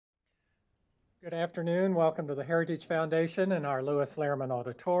Good afternoon. Welcome to the Heritage Foundation and our Lewis Lehrman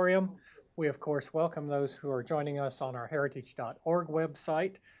Auditorium. We, of course, welcome those who are joining us on our heritage.org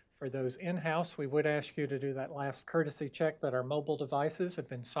website. For those in-house, we would ask you to do that last courtesy check that our mobile devices have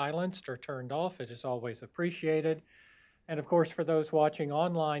been silenced or turned off. It is always appreciated. And of course, for those watching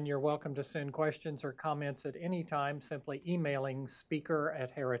online, you're welcome to send questions or comments at any time, simply emailing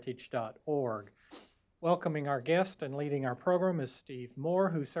speaker@heritage.org. Welcoming our guest and leading our program is Steve Moore,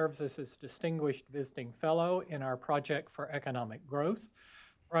 who serves as Distinguished Visiting Fellow in our Project for Economic Growth.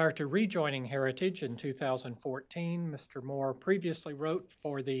 Prior to rejoining Heritage in 2014, Mr. Moore previously wrote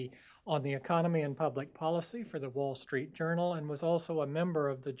on the economy and public policy for the Wall Street Journal and was also a member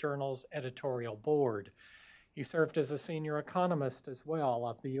of the journal's editorial board. He served as a senior economist as well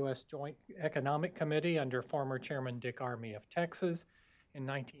of the U.S. Joint Economic Committee under former Chairman Dick Armey of Texas. In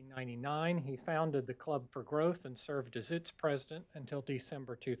 1999, he founded the Club for Growth and served as its president until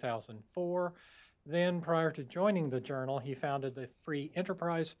December 2004. Then, prior to joining the Journal, he founded the Free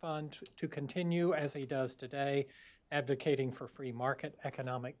Enterprise Fund to continue, as he does today, advocating for free market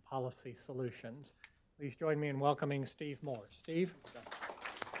economic policy solutions. Please join me in welcoming Steve Moore. Steve?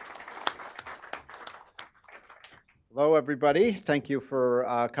 Hello, everybody. Thank you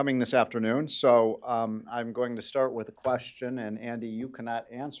for coming this afternoon. So I'm going to start with a question, and Andy, you cannot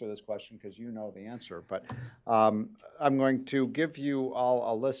answer this question because you know the answer, but I'm going to give you all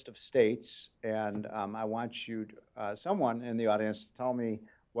a list of states, and I want you, someone in the audience, to tell me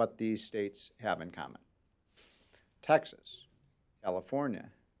what these states have in common. Texas, California,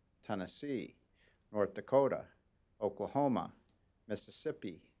 Tennessee, North Dakota, Oklahoma,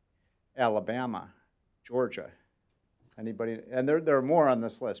 Mississippi, Alabama, Georgia. Anybody, and there are more on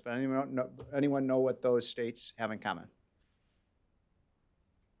this list, but anyone know what those states have in common?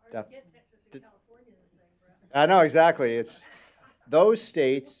 Texas and California in the same breath. I know, exactly. It's those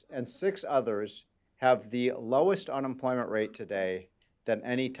states and 6 others have the lowest unemployment rate today than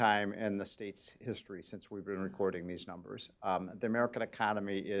any time in the state's history since we've been recording these numbers. The American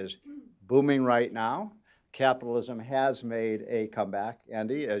economy is booming right now. Capitalism has made a comeback,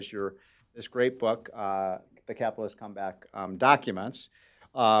 Andy, as this great book, The Capitalist Comeback, documents.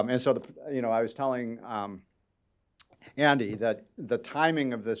 And so, I was telling Andy that the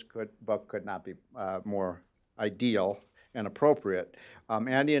timing of this book could not be more ideal and appropriate.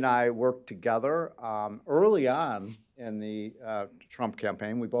 Andy and I worked together early on in the Trump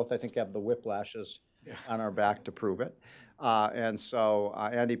campaign. We both, I think, have the whiplashes on our back to prove it. And so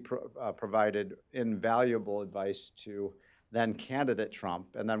Andy provided invaluable advice to then candidate Trump,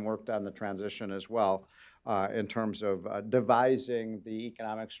 and then worked on the transition as well in terms of devising the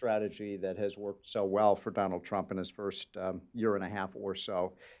economic strategy that has worked so well for Donald Trump in his first year and a half or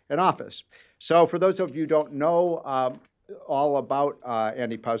so in office. So for those of you who don't know all about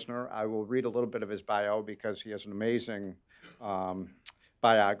Andy Puzder, I will read a little bit of his bio because he has an amazing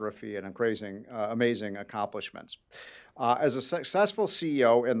biography and amazing accomplishments. As a successful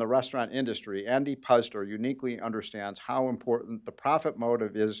CEO in the restaurant industry, Andy Puzder uniquely understands how important the profit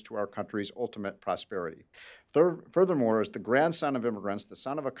motive is to our country's ultimate prosperity. Furthermore, as the grandson of immigrants, the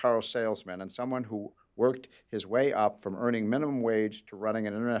son of a car salesman, and someone who worked his way up from earning minimum wage to running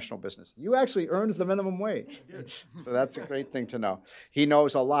an international business. You actually earned the minimum wage. So that's a great thing to know. He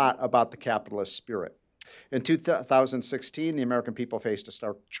knows a lot about the capitalist spirit. In 2016, the American people faced a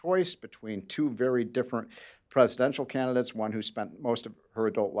stark choice between 2 very different presidential candidates, one who spent most of her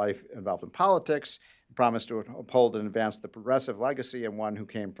adult life involved in politics, promised to uphold and advance the progressive legacy, and one who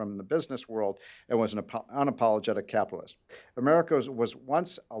came from the business world and was an unapologetic capitalist. America was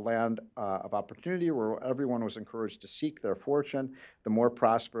once a land of opportunity where everyone was encouraged to seek their fortune. The more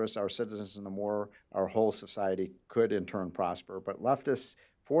prosperous our citizens and the more our whole society could in turn prosper. But leftists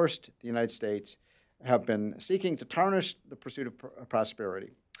forced the United States have been seeking to tarnish the pursuit of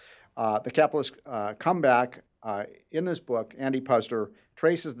prosperity. The Capitalist Comeback, in this book, Andy Puzder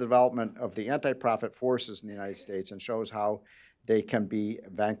traces the development of the anti-profit forces in the United States and shows how they can be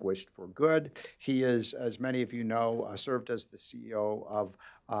vanquished for good. He is, as many of you know, served as the CEO of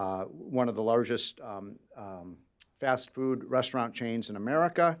one of the largest fast food restaurant chains in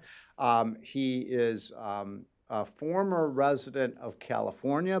America. He is a former resident of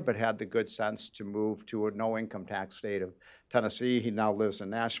California, but had the good sense to move to a no-income tax state of Tennessee. He now lives in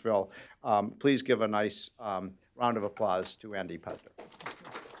Nashville. Please give a nice round of applause to Andy Puzder.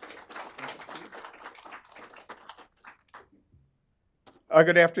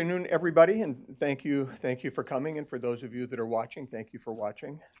 Good afternoon, everybody, and thank you for coming. And for those of you that are watching, thank you for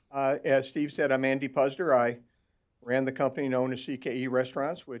watching. As Steve said, I'm Andy Puzder. I ran the company known as CKE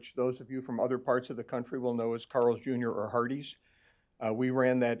Restaurants, which those of you from other parts of the country will know as Carl's Jr. or Hardee's. We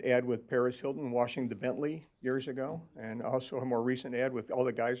ran that ad with Paris Hilton washing the Bentley years ago, and also a more recent ad with, all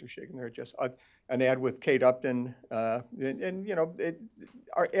the guys are shaking their head, just an ad with Kate Upton. And you know,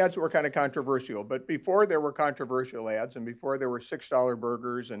 our ads were kind of controversial, but before there were controversial ads and before there were $6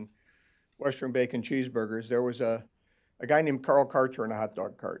 burgers and Western bacon cheeseburgers, there was a guy named Carl Karcher in a hot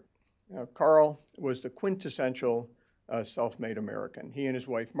dog cart. Carl was the quintessential self-made American. He and his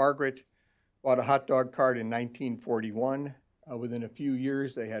wife, Margaret, bought a hot dog cart in 1941. Within a few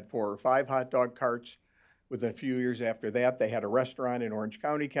years, they had 4 or 5 hot dog carts. Within a few years after that, they had a restaurant in Orange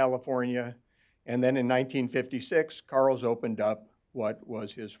County, California. And then in 1956, Carl's opened up what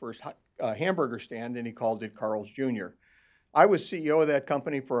was his first hamburger stand, and he called it Carl's Jr. I was CEO of that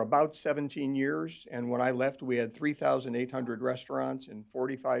company for about 17 years, and when I left, we had 3,800 restaurants in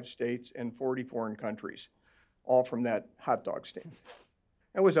 45 states and 40 foreign countries, all from that hot dog stand.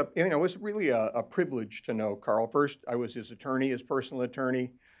 It was it was really a privilege to know Carl. First, I was his attorney, his personal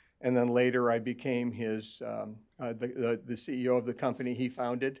attorney, and then later I became his the CEO of the company he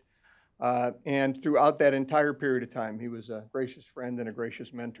founded. And throughout that entire period of time, he was a gracious friend and a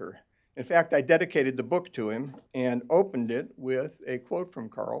gracious mentor. In fact, I dedicated the book to him and opened it with a quote from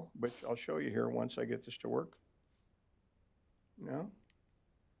Carl, which I'll show you here once I get this to work. No?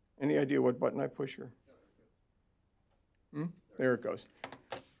 Any idea what button I push here? There it goes.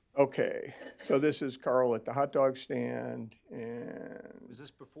 Okay, so this is Carl at the hot dog stand, and Was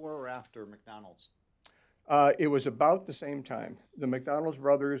this before or after McDonald's? it was about the same time. The McDonald's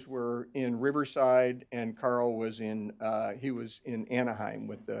brothers were in Riverside, and Carl was in Anaheim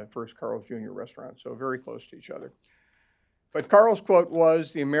with the first Carl's Jr. restaurant, so very close to each other. But Carl's quote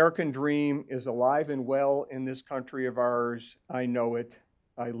was, "The American dream is alive and well in this country of ours. I know it.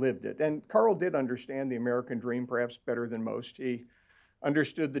 I lived it." And Carl did understand the American dream perhaps better than most. He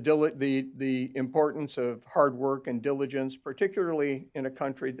understood the importance of hard work and diligence, particularly in a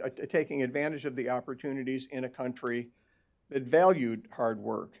country, taking advantage of the opportunities in a country that valued hard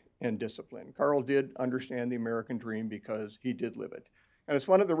work and discipline. Carl did understand the American dream because he did live it. And it's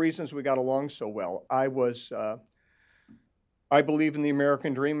one of the reasons we got along so well. I believe in the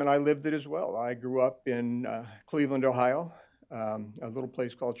American dream, and I lived it as well. I grew up in Cleveland, Ohio, a little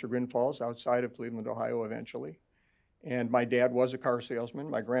place called Chagrin Falls, outside of Cleveland, Ohio, eventually. And my dad was a car salesman.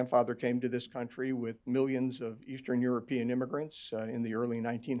 My grandfather came to this country with millions of Eastern European immigrants in the early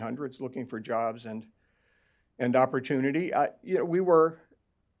 1900s looking for jobs and opportunity. We were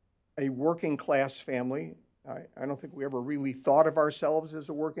a working class family. I don't think we ever really thought of ourselves as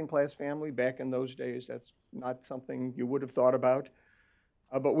a working class family back in those days. That's not something you would have thought about,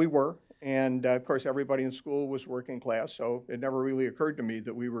 but we were. And of course, everybody in school was working class, so it never really occurred to me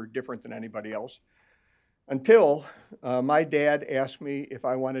that we were different than anybody else. Until my dad asked me if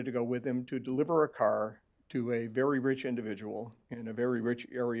I wanted to go with him to deliver a car to a very rich individual in a very rich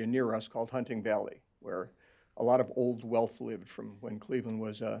area near us called Hunting Valley, where a lot of old wealth lived from when Cleveland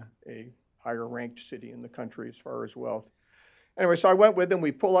was a higher ranked city in the country as far as wealth. Anyway, so I went with him.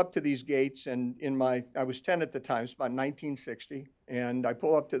 We pull up to these gates, and I was 10 at the time, it's about 1960, and I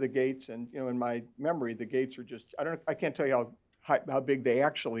pull up to the gates, and in my memory, the gates are just, I can't tell you how big they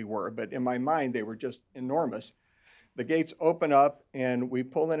actually were, but in my mind, they were just enormous. The gates open up, and we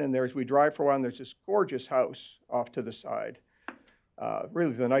pull in, and as we drive for a while, and there's this gorgeous house off to the side.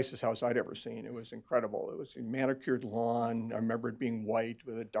 Really the nicest house I'd ever seen. It was incredible. It was a manicured lawn. I remember it being white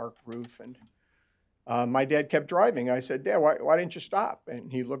with a dark roof, and my dad kept driving. I said, "Dad, why didn't you stop?"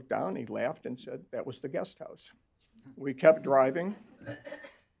 And he looked down, he laughed, and said, "That was the guest house." We kept driving.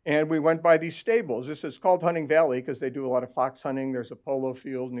 And we went by these stables. This is called Hunting Valley because they do a lot of fox hunting. There's a polo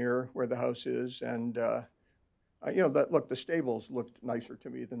field near where the house is. And, the stables looked nicer to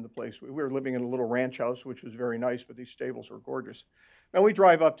me than the place. We were living in a little ranch house, which was very nice, but these stables were gorgeous. Now we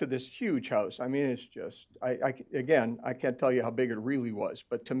drive up to this huge house. I mean, it's just, I can't tell you how big it really was,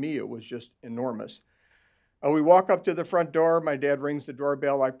 but to me, it was just enormous. We walk up to the front door. My dad rings the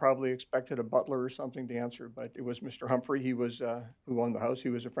doorbell. I probably expected a butler or something to answer, but it was Mr. Humphrey. He was who owned the house. He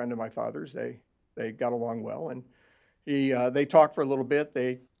was a friend of my father's. They got along well, and they talked for a little bit.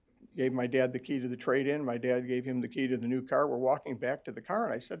 They gave my dad the key to the trade-in. My dad gave him the key to the new car. We're walking back to the car,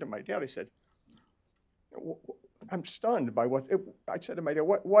 and I said to my dad, I'm stunned by I said to my dad,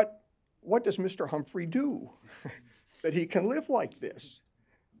 what does Mr. Humphrey do that he can live like this?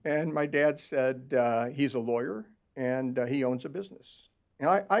 And my dad said, he's a lawyer, and he owns a business.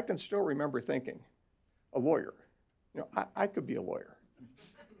 And I can still remember thinking, a lawyer. I could be a lawyer.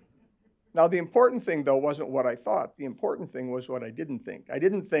 Now, the important thing, though, wasn't what I thought. The important thing was what I didn't think. I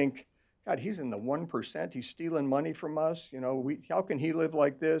didn't think, God, he's in the 1%. He's stealing money from us. How can he live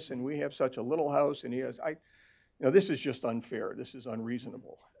like this? And we have such a little house. And he has, you know, this is just unfair. This is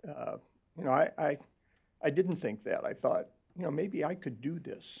unreasonable. You know, I didn't think that. I thought, you know, maybe I could do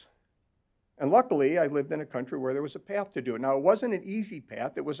this. And luckily, I lived in a country where there was a path to do it. Now, it wasn't an easy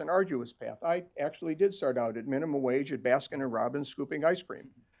path. It was an arduous path. I actually did start out at minimum wage at Baskin & Robbins scooping ice cream.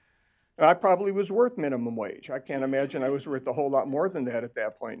 And I probably was worth minimum wage. I can't imagine I was worth a whole lot more than that at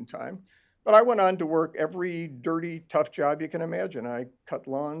that point in time. But I went on to work every dirty, tough job you can imagine. I cut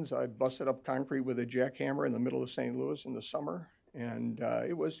lawns. I busted up concrete with a jackhammer in the middle of St. Louis in the summer. And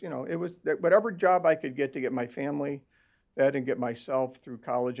it was, you know, it was whatever job I could get to get my family fed and get myself through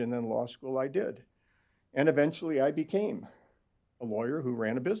college and then law school, I did. And eventually I became a lawyer who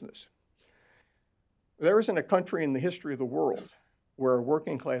ran a business. There isn't a country in the history of the world where a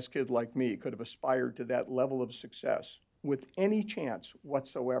working class kid like me could have aspired to that level of success with any chance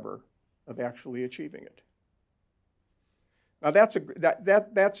whatsoever of actually achieving it. Now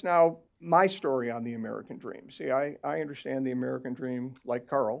that's now my story on the American dream. See, I understand the American dream like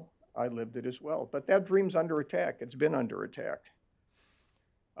Carl. I lived it as well. But that dream's under attack. It's been under attack.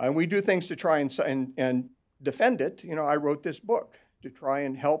 And we do things to try and defend it. You know, I wrote this book to try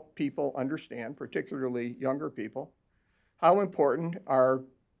and help people understand, particularly younger people, how important our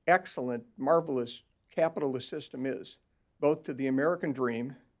excellent, marvelous capitalist system is, both to the American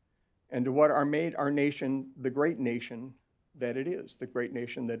dream and to what made our nation the great nation that it is, the great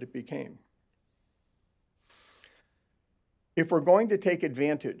nation that it became. If we're going to take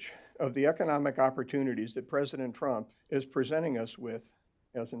advantage of the economic opportunities that President Trump is presenting us with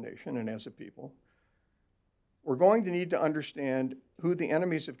as a nation and as a people, we're going to need to understand who the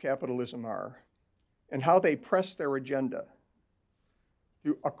enemies of capitalism are and how they press their agenda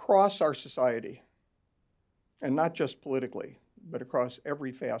across our society, and not just politically, but across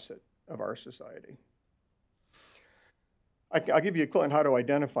every facet of our society. I'll give you a clue on how to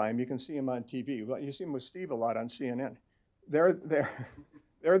identify him. You can see him on TV. You see him with Steve a lot on CNN. They're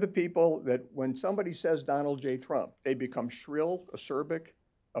the people that when somebody says Donald J. Trump, they become shrill, acerbic,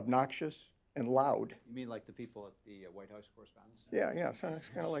 obnoxious, and loud. You mean like the people at the White House Correspondents' Dinner? Yeah, so it's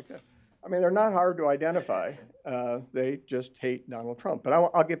kind of like that. I mean, they're not hard to identify. They just hate Donald Trump. But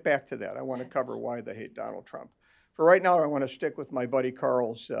I'll get back to that. I want to cover why they hate Donald Trump. For right now, I want to stick with my buddy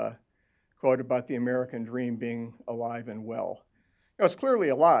Carl's quote about the American dream being alive and well. You know, it's clearly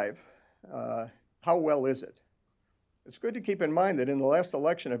alive. How well is it? It's good to keep in mind that in the last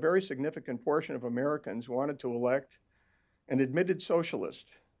election, a very significant portion of Americans wanted to elect an admitted socialist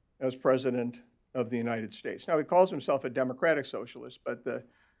as president of the United States. Now, he calls himself a democratic socialist, but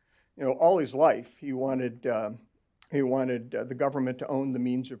you know, all his life he wanted the government to own the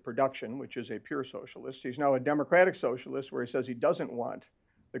means of production, which is a pure socialist. He's now a democratic socialist, where he says he doesn't want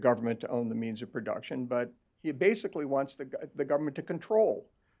the government to own the means of production, but he basically wants the government to control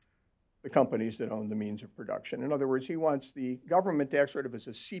the companies that own the means of production. In other words, he wants the government to act sort of as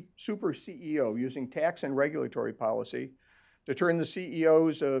a super CEO, using tax and regulatory policy to turn the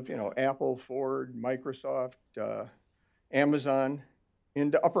CEOs of, you know, Apple, Ford, Microsoft, Amazon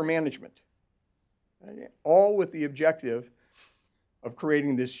into upper management, all with the objective of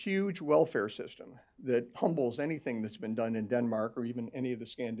creating this huge welfare system that humbles anything that's been done in Denmark or even any of the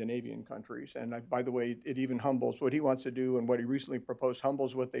Scandinavian countries. And by the way, it even humbles what he wants to do, and what he recently proposed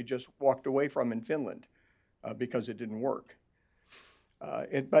humbles what they just walked away from in Finland because it didn't work.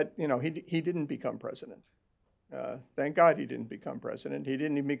 But you know, he didn't become president. Thank God he didn't become president. He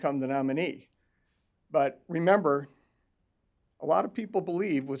didn't even become the nominee. But remember, a lot of people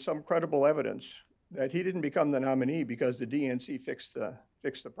believe with some credible evidence that he didn't become the nominee because the DNC fixed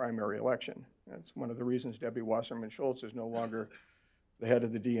the primary election. That's one of the reasons Debbie Wasserman Schultz is no longer the head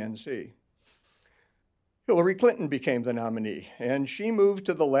of the DNC. Hillary Clinton became the nominee, and she moved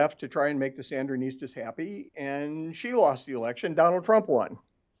to the left to try and make the Sandinistas happy, and she lost the election. Donald Trump won.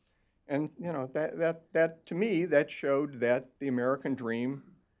 And you know, that to me, that showed that the American dream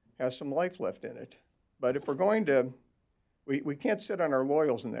has some life left in it. But if we're going to, we can't sit on our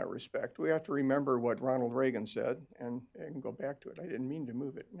laurels in that respect. We have to remember what Ronald Reagan said, and I can go back to it. I didn't mean to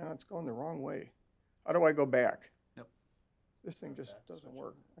move it. No, it's going the wrong way. How do I go back? Nope. This thing just doesn't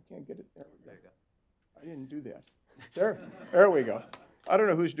work. I can't get it. There There you go. I didn't do that. There we go. I don't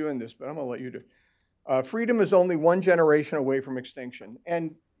know who's doing this, but I'm going to let you do it. Freedom is only one generation away from extinction.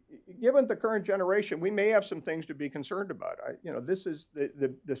 And given the current generation, we may have some things to be concerned about. You know, this is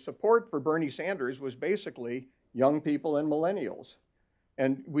the support for Bernie Sanders was basically young people and millennials.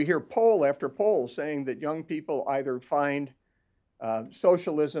 And we hear poll after poll saying that young people either find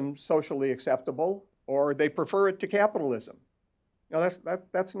socialism socially acceptable or they prefer it to capitalism. Now,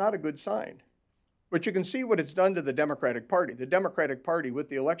 that's not a good sign. But you can see what it's done to the Democratic Party. The Democratic Party, with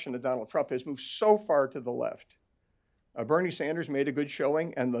the election of Donald Trump, has moved so far to the left. Bernie Sanders made a good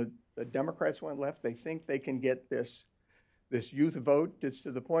showing, and the Democrats went left. They think they can get this youth vote. It's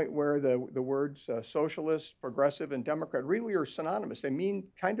to the point where the words socialist, progressive, and Democrat really are synonymous. They mean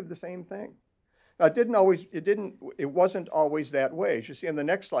kind of the same thing. Now, it wasn't always that way. As you see on the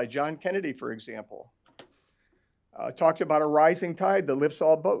next slide, John Kennedy, for example, talked about a rising tide that lifts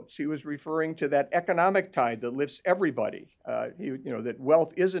all boats. He was referring to that economic tide that lifts everybody. That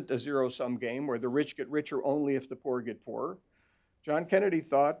wealth isn't a zero-sum game where the rich get richer only if the poor get poorer. John Kennedy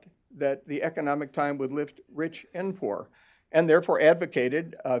thought that the economic tide would lift rich and poor, and therefore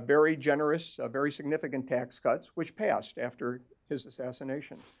advocated very generous, very significant tax cuts, which passed after his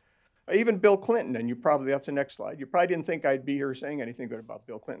assassination. Even Bill Clinton, and that's the next slide. You probably didn't think I'd be here saying anything good about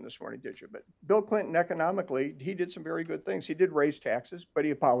Bill Clinton this morning, did you? But Bill Clinton, economically, he did some very good things. He did raise taxes, but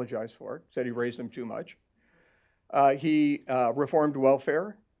he apologized for it, said he raised them too much. He reformed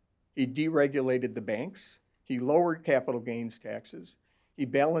welfare. He deregulated the banks. He lowered capital gains taxes. He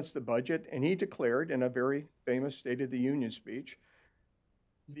balanced the budget, and he declared in a very famous State of the Union speech,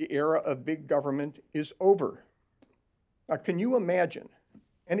 the era of big government is over. Now, can you imagine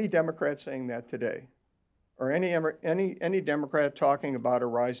any Democrat saying that today, or any Democrat talking about a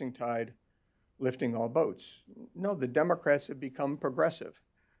rising tide lifting all boats? No, the Democrats have become progressive.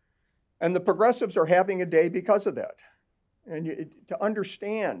 And the progressives are having a day because of that. And to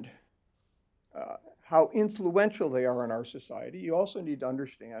understand how influential they are in our society, you also need to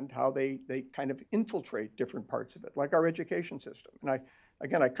understand how they kind of infiltrate different parts of it, like our education system. And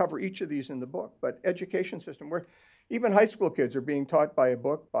I cover each of these in the book, but education system, where even high school kids are being taught by a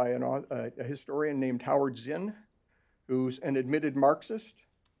book by a historian named Howard Zinn, who's an admitted Marxist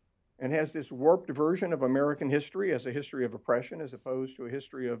and has this warped version of American history as a history of oppression as opposed to a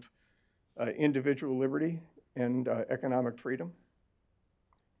history of individual liberty and economic freedom.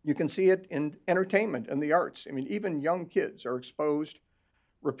 You can see it in entertainment and the arts. I mean, even young kids are exposed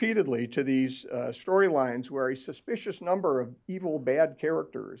repeatedly to these storylines where a suspicious number of evil, bad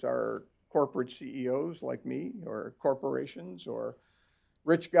characters are corporate CEOs like me, or corporations, or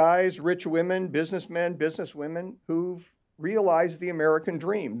rich guys, rich women, businessmen, businesswomen who've realized the American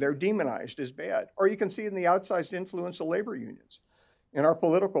dream. They're demonized as bad. Or you can see it in the outsized influence of labor unions in our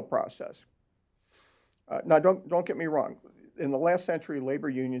political process. Now, don't get me wrong. In the last century, labor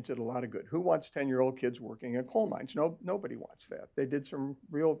unions did a lot of good. Who wants 10-year-old kids working in coal mines? Nobody wants that. They did some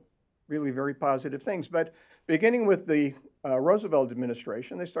really very positive things. But beginning with the Roosevelt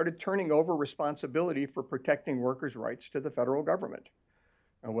administration, they started turning over responsibility for protecting workers' rights to the federal government.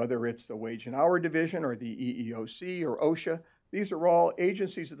 And whether it's the Wage and Hour Division or the EEOC or OSHA, these are all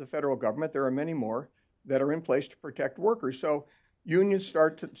agencies of the federal government. There are many more that are in place to protect workers. So unions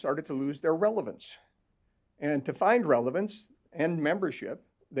started to lose their relevance. And to find relevance and membership,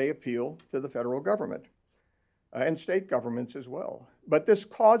 they appeal to the federal government and state governments as well. But this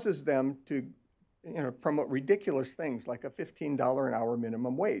causes them to promote ridiculous things like a $15 an hour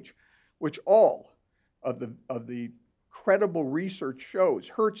minimum wage, which all of the credible research shows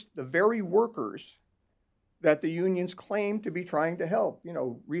hurts the very workers that the unions claim to be trying to help.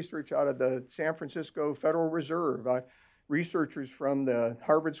 Research out of the San Francisco Federal Reserve, researchers from the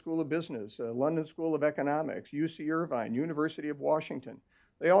Harvard School of Business, London School of Economics, UC Irvine, University of Washington.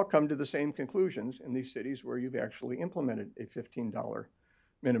 They all come to the same conclusions in these cities where you've actually implemented a $15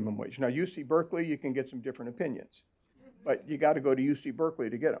 minimum wage. Now, UC Berkeley, you can get some different opinions, but you got to go to UC Berkeley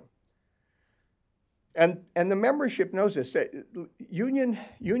to get them. And the membership knows this. Union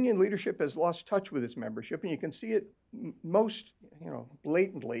leadership has lost touch with its membership, and you can see it most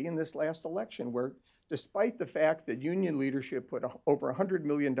blatantly in this last election, where despite the fact that union leadership put over $100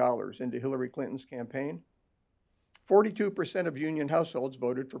 million into Hillary Clinton's campaign, 42% of union households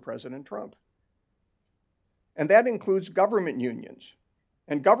voted for President Trump. And that includes government unions.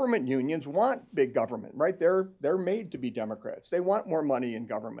 And government unions want big government, right? They're made to be Democrats. They want more money in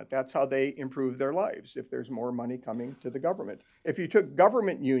government. That's how they improve their lives, if there's more money coming to the government. If you took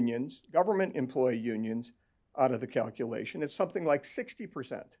government unions, government employee unions, out of the calculation, it's something like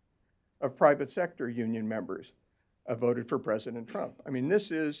 60% of private sector union members voted for President Trump. I mean,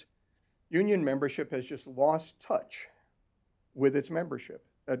 union membership has just lost touch with its membership.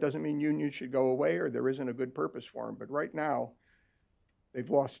 That doesn't mean unions should go away or there isn't a good purpose for them, but right now, they've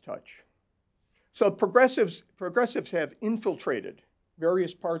lost touch. So progressives have infiltrated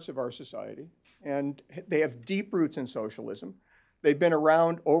various parts of our society, and they have deep roots in socialism. They've been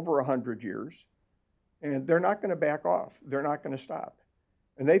around over 100 years, and they're not going to back off. They're not going to stop.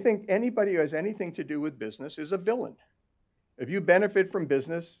 And they think anybody who has anything to do with business is a villain. If you benefit from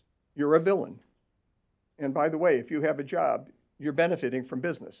business, you're a villain. And by the way, if you have a job, you're benefiting from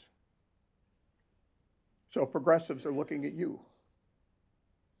business. So progressives are looking at you.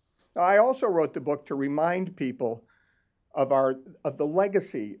 Now, I also wrote the book to remind people of the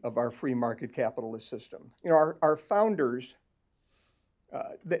legacy of our free market capitalist system. You know, our founders,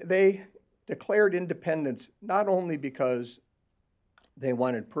 they declared independence not only because they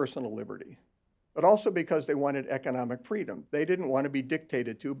wanted personal liberty, but also because they wanted economic freedom. They didn't want to be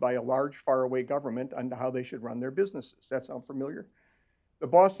dictated to by a large, faraway government on how they should run their businesses. That sound familiar? The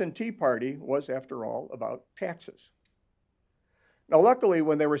Boston Tea Party was, after all, about taxes. Now, luckily,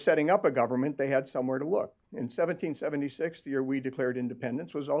 when they were setting up a government, they had somewhere to look. In 1776, the year we declared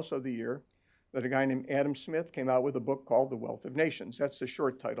independence, was also the year that a guy named Adam Smith came out with a book called The Wealth of Nations. That's the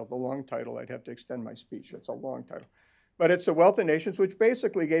short title. The long title, I'd have to extend my speech. It's a long title. But it's The Wealth of Nations, which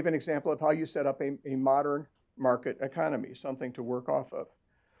basically gave an example of how you set up a modern market economy, something to work off of.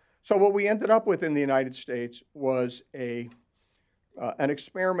 So what we ended up with in the United States was an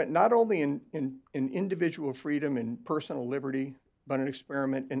experiment not only in individual freedom and personal liberty, but an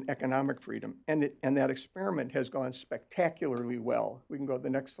experiment in economic freedom. And that experiment has gone spectacularly well. We can go to the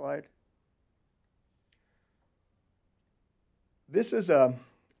next slide. This is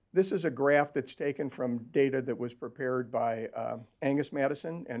a graph that's taken from data that was prepared by Angus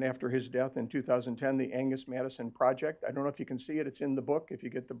Madison, and after his death in 2010, the Angus Madison Project. I don't know if you can see it. It's in the book, if you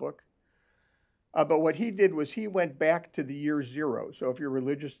get the book. But what he did was he went back to the year zero. So if you're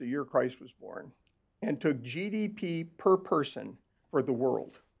religious, the year Christ was born, and took GDP per person for the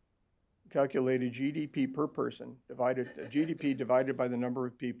world. Calculated GDP per person, GDP divided by the number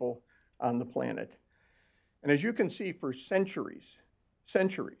of people on the planet. And as you can see, for centuries,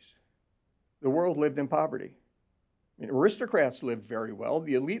 the world lived in poverty. I mean, aristocrats lived very well,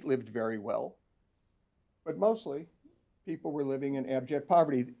 the elite lived very well, but mostly people were living in abject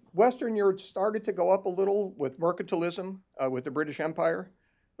poverty. Western Europe started to go up a little with mercantilism, with the British Empire,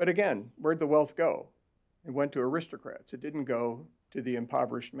 but again, where'd the wealth go? It went to aristocrats. It didn't go to the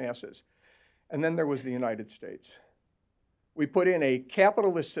impoverished masses. And then there was the United States. We put in a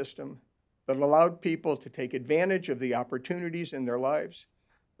capitalist system that allowed people to take advantage of the opportunities in their lives,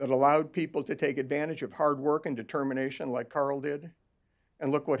 that allowed people to take advantage of hard work and determination like Carl did.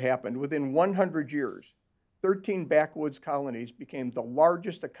 And look what happened. Within 100 years, 13 backwoods colonies became the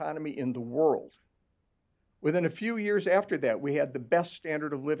largest economy in the world. Within a few years after that, we had the best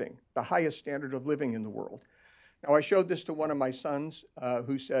standard of living, the highest standard of living in the world. Now, I showed this to one of my sons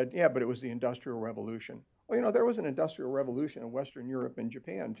who said, yeah, but it was the Industrial Revolution. Well, you know, there was an Industrial Revolution in Western Europe and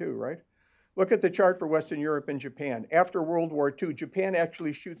Japan too, right? Look at the chart for Western Europe and Japan. After World War II, Japan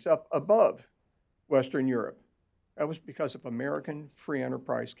actually shoots up above Western Europe. That was because of American free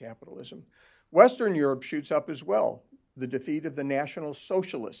enterprise capitalism. Western Europe shoots up as well, the defeat of the National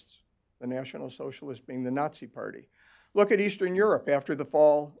Socialists, the National Socialists being the Nazi Party. Look at Eastern Europe after the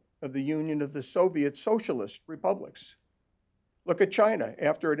fall of the Union of the Soviet Socialist Republics. Look at China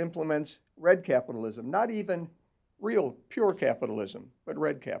after it implements red capitalism, not even real pure capitalism, but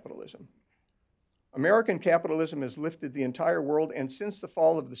red capitalism. American capitalism has lifted the entire world, and since the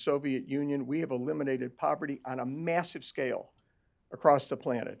fall of the Soviet Union, we have eliminated poverty on a massive scale across the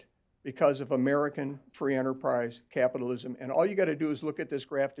planet because of American free enterprise capitalism. And all you got to do is look at this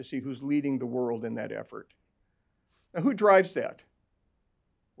graph to see who's leading the world in that effort. Now, who drives that?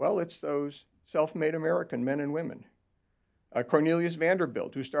 Well, it's those self-made American men and women. Cornelius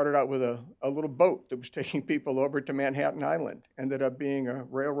Vanderbilt, who started out with a little boat that was taking people over to Manhattan Island, ended up being a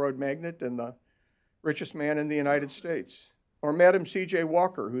railroad magnate and the richest man in the United States. Or Madam C.J.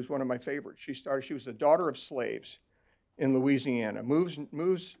 Walker, who's one of my favorites. She was the daughter of slaves in Louisiana,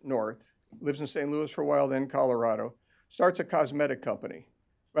 moves north, lives in St. Louis for a while, then Colorado, starts a cosmetic company.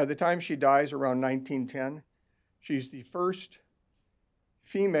 By the time she dies around 1910, she's the first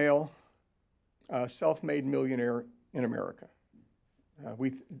female self-made millionaire in America.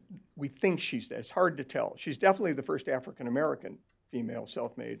 We think she's that. It's hard to tell. She's definitely the first African-American female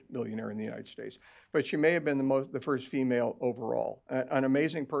self-made millionaire in the United States, but she may have been the first female overall. An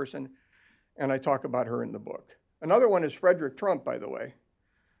amazing person, and I talk about her in the book. Another one is Frederick Trump, by the way,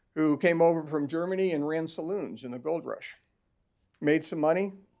 who came over from Germany and ran saloons in the gold rush. Made some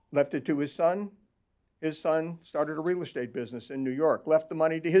money, left it to his son. His son started a real estate business in New York, left the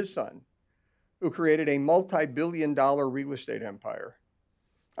money to his son, who created a multi-billion-dollar real estate empire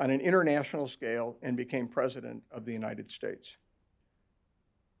on an international scale and became president of the United States.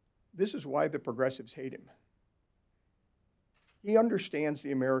 This is why the progressives hate him. He understands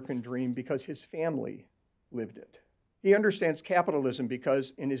the American dream because his family lived it. He understands capitalism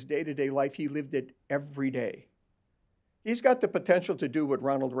because in his day-to-day life, he lived it every day. He's got the potential to do what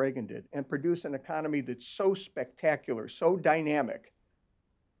Ronald Reagan did and produce an economy that's so spectacular, so dynamic,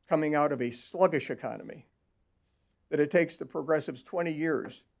 coming out of a sluggish economy. that it takes the progressives 20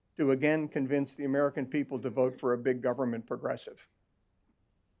 years to again convince the American people to vote for a big government progressive.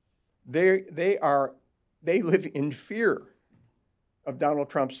 They live in fear of Donald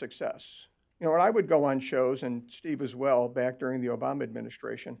Trump's success. You know, when I would go on shows, and Steve as well, back during the Obama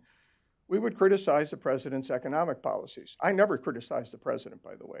administration, we would criticize the president's economic policies. I never criticized the president,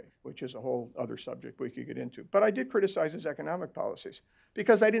 by the way, which is a whole other subject we could get into. But I did criticize his economic policies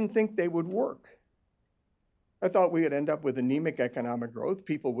because I didn't think they would work. I thought we would end up with anemic economic growth.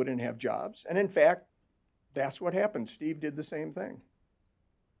 People wouldn't have jobs. And in fact, that's what happened. Steve did the same thing.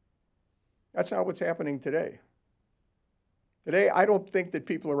 That's not what's happening today. Today, I don't think that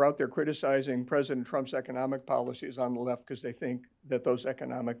people are out there criticizing President Trump's economic policies on the left because they think that those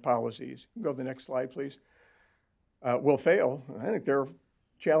economic policies, go to the next slide, please, will fail. I think they're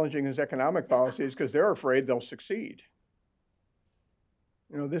challenging his economic policies because they're afraid they'll succeed.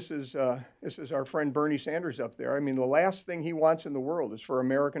 You know, this is our friend Bernie Sanders up there. I mean, the last thing he wants in the world is for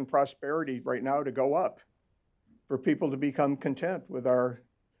American prosperity right now to go up, for people to become content with our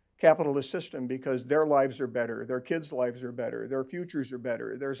capitalist system because their lives are better, their kids' lives are better, their futures are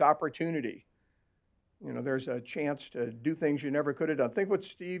better, there's opportunity. You know, there's a chance to do things you never could have done. Think what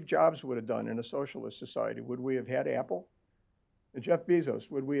Steve Jobs would have done in a socialist society. Would we have had Apple? And Jeff Bezos,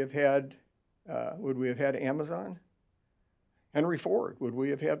 would we have had Amazon? Henry Ford, would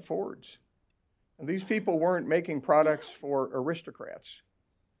we have had Fords? And these people weren't making products for aristocrats.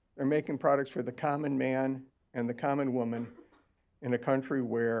 They're making products for the common man and the common woman in a country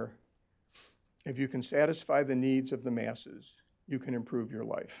where if you can satisfy the needs of the masses, you can improve your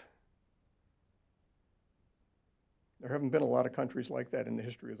life. There haven't been a lot of countries like that in the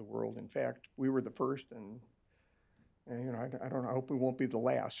history of the world. In fact, we were the first, and you know, I don't know, I hope we won't be the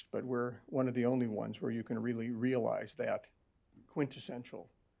last, but we're one of the only ones where you can really realize that quintessential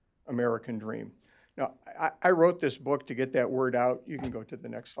American dream. Now, I wrote this book to get that word out. You can go to the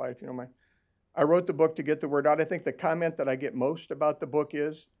next slide if you don't mind. I wrote the book to get the word out. I think the comment that I get most about the book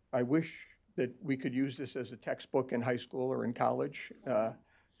is, I wish that we could use this as a textbook in high school or in college,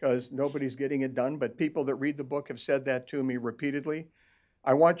 because nobody's getting it done, but people that read the book have said that to me repeatedly.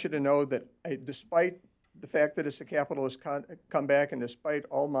 I want you to know that despite the fact that it's a capitalist comeback, and despite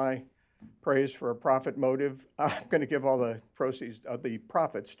all my praise for a profit motive, I'm going to give all the proceeds of the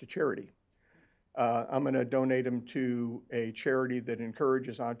profits to charity. I'm going to donate them to a charity that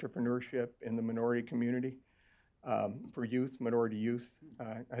encourages entrepreneurship in the minority community for youth, minority youth.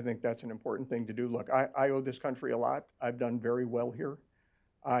 I think that's an important thing to do. Look, I owe this country a lot. I've done very well here.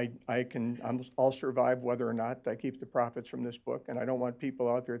 I'll survive whether or not I keep the profits from this book, and I don't want people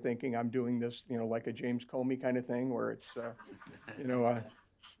out there thinking I'm doing this, you know, like a James Comey kind of thing, where it's, a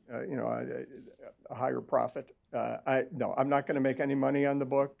higher profit. No, I'm not going to make any money on the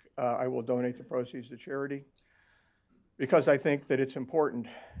book. I will donate the proceeds to charity because I think that it's important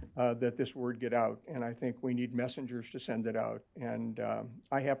that this word get out, and I think we need messengers to send it out, and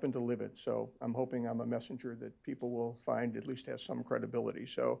I happen to live it, so I'm hoping I'm a messenger that people will find at least has some credibility.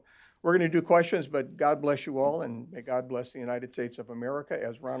 So we're going to do questions, but God bless you all, and may God bless the United States of America.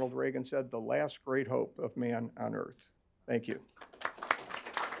 As Ronald Reagan said, the last great hope of man on earth. Thank you.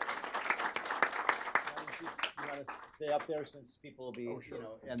 You want to stay up there since people will be, Oh, sure. you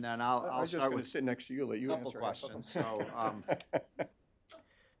know, and then I'll I was just start going to with sit next to you, let you a couple answer. questions.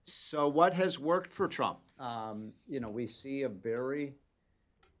 So what has worked for Trump? You know, we see a very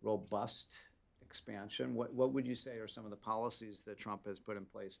robust expansion. What would you say are some of the policies that Trump has put in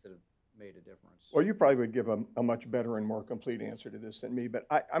place that have made a difference? Well, you probably would give a much better and more complete answer to this than me, but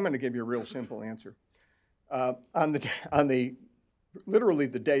I'm going to give you a real simple answer. On the literally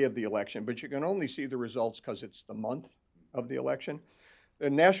the day of the election, but you can only see the results because it's the month of the election. The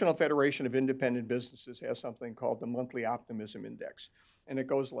National Federation of Independent Businesses has something called the Monthly Optimism Index, and it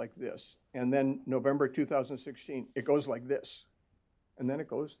goes like this. And then November 2016, it goes like this. And then it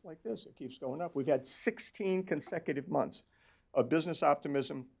goes like this. It keeps going up. We've had 16 consecutive months of business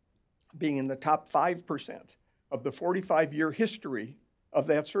optimism being in the top 5% of the 45-year history of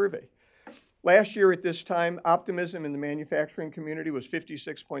that survey. Last year at this time, optimism in the manufacturing community was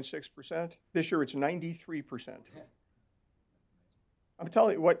 56.6%. This year it's 93%. I'm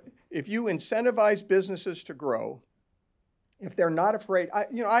telling you what, if you incentivize businesses to grow, if they're not afraid,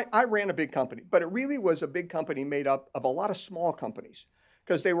 I ran a big company, but it really was a big company made up of a lot of small companies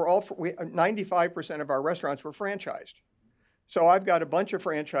because they were all, 95% of our restaurants were franchised. So I've got a bunch of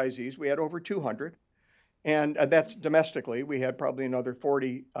franchisees. We had over 200, and that's domestically. We had probably another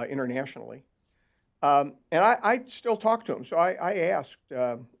 40 internationally. And I still talk to them. So I asked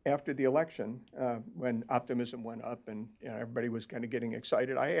after the election, when optimism went up and everybody was kind of getting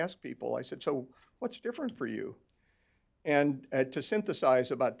excited, I asked people, I said, so what's different for you? And to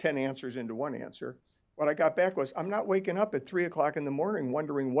synthesize about 10 answers into one answer, what I got back was, I'm not waking up at 3 o'clock in the morning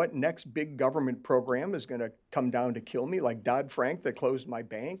wondering what next big government program is going to come down to kill me, like Dodd-Frank that closed my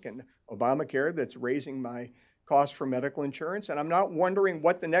bank and Obamacare that's raising my cost for medical insurance. And I'm not wondering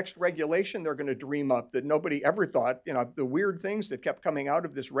what the next regulation they're going to dream up that nobody ever thought, you know, the weird things that kept coming out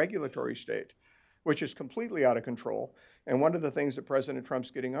of this regulatory state, which is completely out of control. And one of the things that President Trump's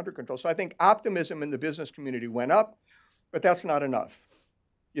getting under control. So I think optimism in the business community went up, but that's not enough.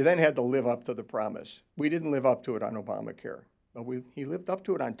 You then had to live up to the promise. We didn't live up to it on Obamacare, but he lived up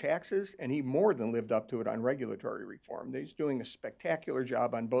to it on taxes, and he more than lived up to it on regulatory reform. He's doing a spectacular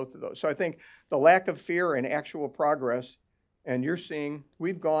job on both of those. So I think the lack of fear and actual progress, and you're seeing,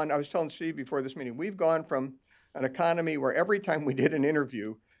 we've gone, I was telling Steve before this meeting, we've gone from an economy where every time we did an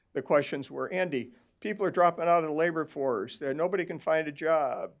interview, the questions were, Andy, people are dropping out of the labor force. Nobody can find a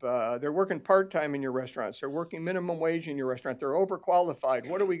job. They're working part-time in your restaurants. They're working minimum wage in your restaurant. They're overqualified.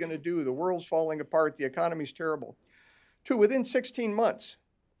 What are we going to do? The world's falling apart. The economy's terrible. To within 16 months,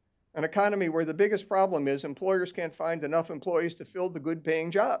 an economy where the biggest problem is employers can't find enough employees to fill the good-paying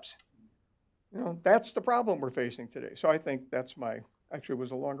jobs. You know, that's the problem we're facing today. So I think that's actually it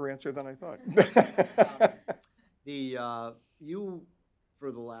was a longer answer than I thought. You,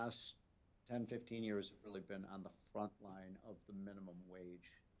 for the last 10, 15 years have really been on the front line of the minimum wage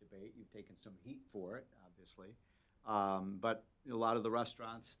debate. You've taken some heat for it, obviously. But a lot of the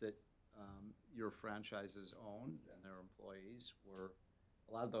restaurants that your franchises owned and their employees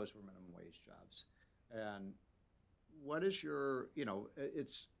a lot of those were minimum wage jobs. And what is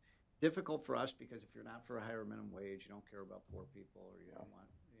it's difficult for us because if you're not for a higher minimum wage, you don't care about poor people or you don't want,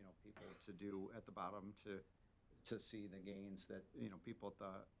 people to do at the bottom to see the gains that people at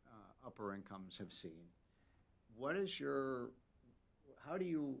the upper incomes have seen. How do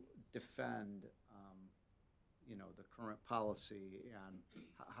you defend the current policy, and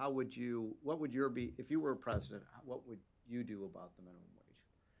what would if you were president, what would you do about the minimum wage?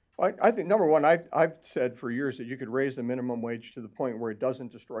 Well, I think number one, I've said for years that you could raise the minimum wage to the point where it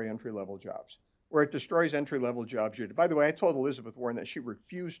doesn't destroy entry-level jobs. Where it destroys entry-level jobs. By the way, I told Elizabeth Warren that she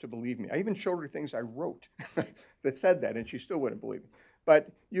refused to believe me. I even showed her things I wrote that said that, and she still wouldn't believe me.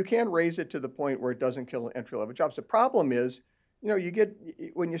 But you can raise it to the point where it doesn't kill entry-level jobs. The problem is,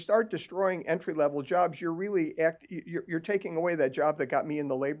 when you start destroying entry-level jobs, you're taking away that job that got me in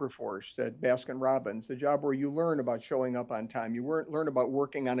the labor force at Baskin-Robbins, the job where you learn about showing up on time, you learn about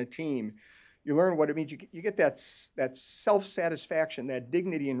working on a team. You learn what it means. You get that self-satisfaction, that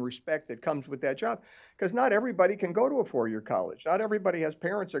dignity and respect that comes with that job. Because not everybody can go to a four-year college. Not everybody has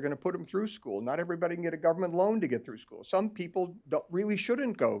parents that are going to put them through school. Not everybody can get a government loan to get through school. Some people really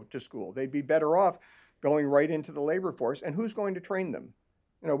shouldn't go to school. They'd be better off going right into the labor force. And who's going to train them?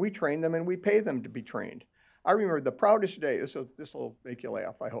 We train them and we pay them to be trained. I remember the proudest day, this will make you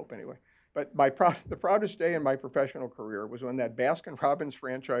laugh, I hope anyway. But the proudest day in my professional career was when that Baskin-Robbins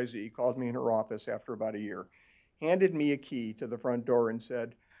franchisee called me in her office after about a year, handed me a key to the front door and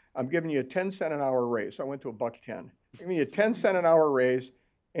said, I'm giving you a 10-cent an hour raise. So I went to $1.10. Giving you a 10-cent an hour raise,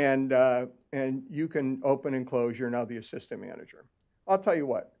 and you can open and close. You're now the assistant manager. I'll tell you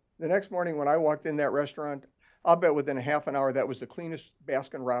what, the next morning when I walked in that restaurant, I'll bet within a half an hour that was the cleanest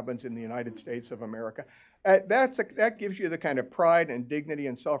Baskin-Robbins in the United States of America. That gives you the kind of pride and dignity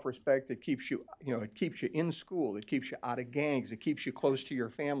and self-respect that keeps you, it keeps you in school, it keeps you out of gangs, it keeps you close to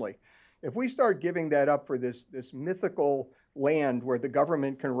your family. If we start giving that up for this mythical land where the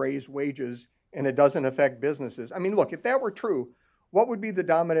government can raise wages and it doesn't affect businesses, I mean, look, if that were true, what would be the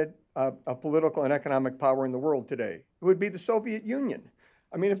dominant political and economic power in the world today? It would be the Soviet Union.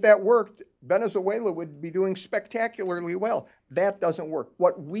 I mean, if that worked, Venezuela would be doing spectacularly well. That doesn't work.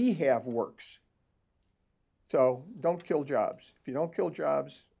 What we have works. So don't kill jobs. If you don't kill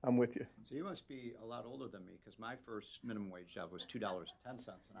jobs, I'm with you. So you must be a lot older than me, because my first minimum wage job was $2.10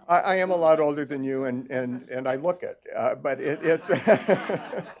 an hour. I am a lot older than you, and I look it, but it's.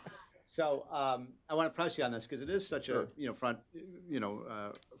 So I want to press you on this because it is such a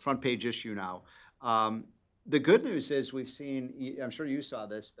front page issue now. The good news is we've seen, I'm sure you saw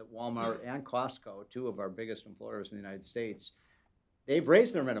this, that Walmart and Costco, two of our biggest employers in the United States, they've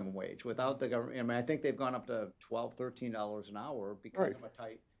raised their minimum wage without the government. I mean, I think they've gone up to $12, $13 an hour because of a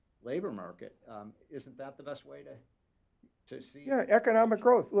tight labor market. Isn't that the best way to see? Yeah, economic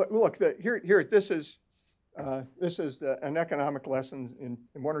growth. Look, this is an economic lesson in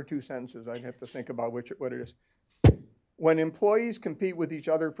one or two sentences. I'd have to think about what it is. When employees compete with each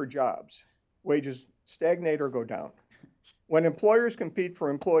other for jobs, wages stagnate or go down. When employers compete for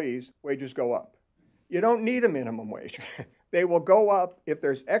employees, wages go up. You don't need a minimum wage. They will go up if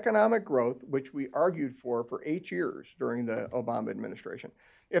there's economic growth, which we argued for 8 years during the Obama administration.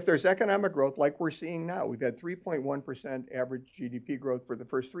 If there's economic growth like we're seeing now, we've had 3.1% average GDP growth for the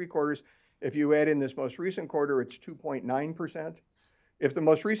first 3 quarters. If you add in this most recent quarter, it's 2.9%. If the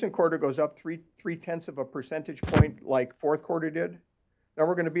most recent quarter goes up 3/10 of a percentage point like fourth quarter did, then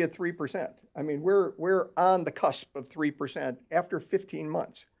we're going to be at 3%. I mean, we're on the cusp of 3% after 15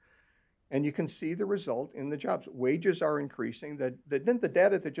 months. And you can see the result in the jobs. Wages are increasing. The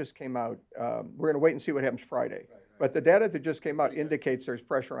data that just came out, we're going to wait and see what happens Friday. Right. But the data that just came out indicates there's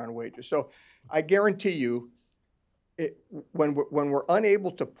pressure on wages. So I guarantee you, when we're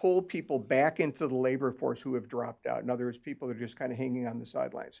unable to pull people back into the labor force who have dropped out, in other words, people that are just kind of hanging on the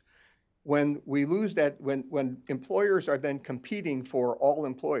sidelines, when we lose that, when employers are then competing for all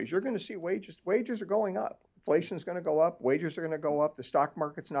employees, you're going to see wages are going up. Inflation's going to go up, wages are going to go up, the stock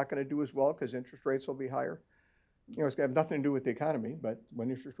market's not going to do as well because interest rates will be higher. You know, it's going to have nothing to do with the economy, but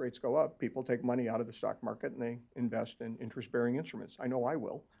when interest rates go up, people take money out of the stock market and they invest in interest-bearing instruments. I know I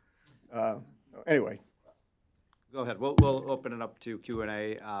will. Anyway. Go ahead. We'll open it up to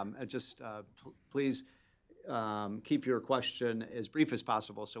Q&A. Please keep your question as brief as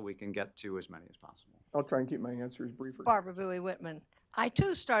possible so we can get to as many as possible. I'll try and keep my answers briefer. Barbara Bowie Whitman. I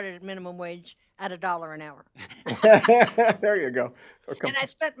too started at minimum wage at $1 an hour. There you go. And I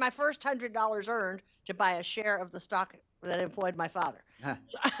spent my first $100 earned to buy a share of the stock that employed my father.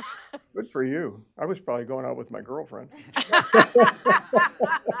 So Good for you. I was probably going out with my girlfriend.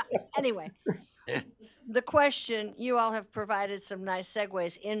 anyway, the question, you all have provided some nice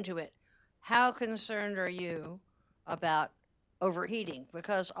segues into it. How concerned are you about overheating?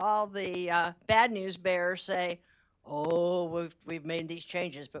 Because all the bad news bears say, oh, we've made these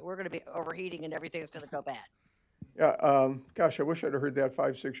changes, but we're going to be overheating and everything's going to go bad. Yeah, gosh, I wish I'd have heard that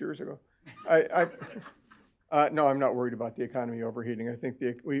 5-6 years ago. No, I'm not worried about the economy overheating. I think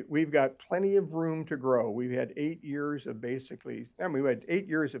we've got plenty of room to grow. We've had 8 years of we had 8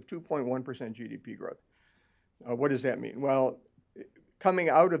 years of 2.1% GDP growth. What does that mean? Well, coming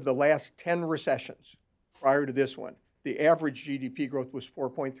out of the last 10 recessions prior to this one, the average GDP growth was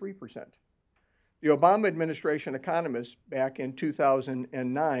 4.3%. The Obama administration economists back in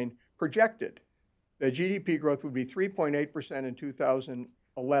 2009 projected that GDP growth would be 3.8% in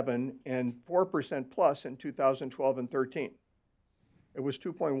 2011 and 4% plus in 2012 and 13. It was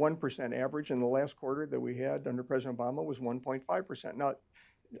 2.1% average, and the last quarter that we had under President Obama was 1.5%. Now,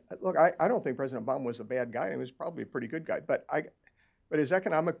 look, I don't think President Obama was a bad guy. He was probably a pretty good guy, but his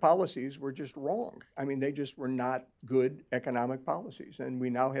economic policies were just wrong. I mean, they just were not good economic policies, and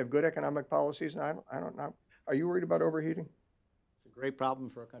we now have good economic policies, and I don't know. Are you worried about overheating? It's a great problem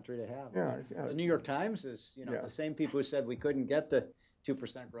for a country to have. Yeah. The New York Times is, the same people who said we couldn't get to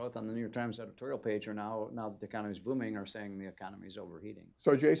 2% growth on the New York Times editorial page are now that the economy is booming, are saying the economy is overheating.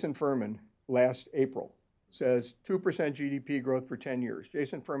 So Jason Furman, last April, says 2% GDP growth for 10 years.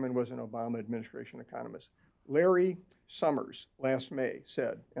 Jason Furman was an Obama administration economist. Larry Summers last May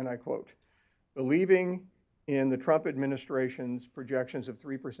said, and I quote, believing in the Trump administration's projections of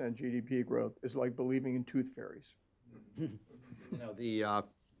 3% GDP growth is like believing in tooth fairies.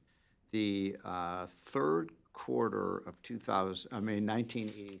 The third quarter of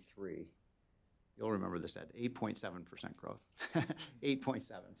 1983, you'll remember this at 8.7% growth,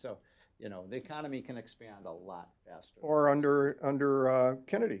 8.7. So, the economy can expand a lot faster. Or under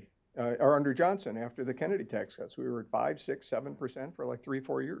Kennedy. Or under Johnson after the Kennedy tax cuts. We were at 5, 6, 7% for like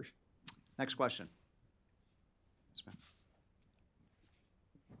 3-4 years. Next question.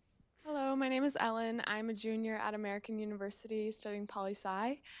 Hello, my name is Ellen. I'm a junior at American University studying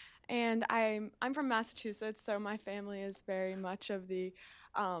poli-sci, and I'm from Massachusetts, so my family is very much of the,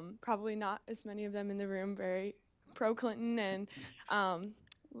 probably not as many of them in the room, very pro-Clinton and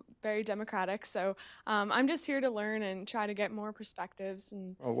very democratic. So I'm just here to learn and try to get more perspectives.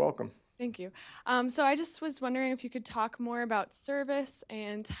 And oh, welcome. Thank you. So I just was wondering if you could talk more about service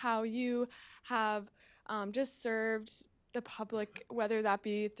and how you have just served the public, whether that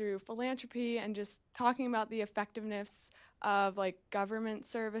be through philanthropy and just talking about the effectiveness of like government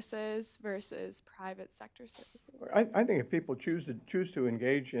services versus private sector services. I think if people choose to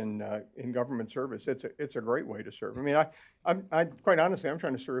engage in government service, it's a great way to serve. I mean, I quite honestly, I'm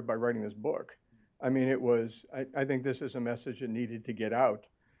trying to serve by writing this book. I mean, I think this is a message that needed to get out.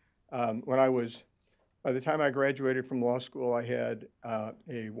 By the time I graduated from law school, I had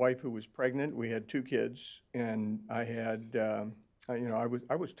a wife who was pregnant. We had 2 kids, and I had, I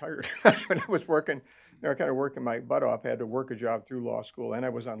was tired. When I was working, kind of working my butt off. I had to work a job through law school, and I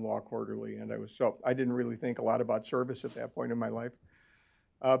was on Law Quarterly, and so I didn't really think a lot about service at that point in my life.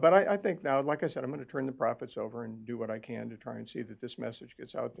 But I think now, like I said, I'm going to turn the profits over and do what I can to try and see that this message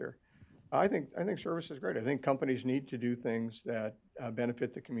gets out there. I think service is great. I think companies need to do things that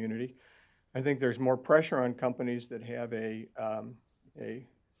benefit the community. I think there's more pressure on companies that have a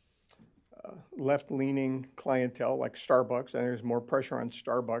left-leaning clientele like Starbucks, and there's more pressure on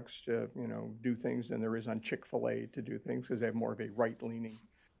Starbucks to, do things than there is on Chick-fil-A to do things because they have more of a right-leaning.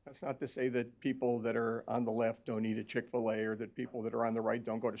 That's not to say that people that are on the left don't eat a Chick-fil-A or that people that are on the right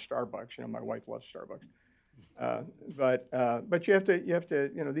don't go to Starbucks. My wife loves Starbucks. But you have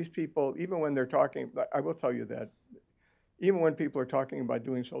to, these people, even when they're talking, I will tell you that, even when people are talking about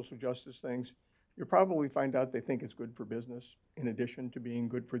doing social justice things, you'll probably find out they think it's good for business in addition to being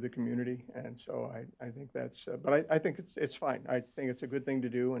good for the community. And so I think that's, but I think it's fine. I think it's a good thing to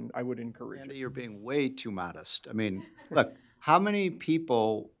do, and I would encourage Andy, it. you're being way too modest. I mean, look, how many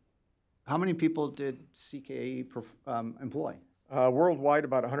people did CKE employ? Worldwide,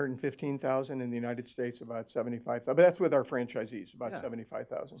 about 115,000. In the United States, about 75,000. But that's with our franchisees, about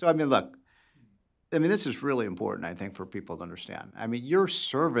 75,000. So, I mean, look, this is really important, I think, for people to understand. I mean, your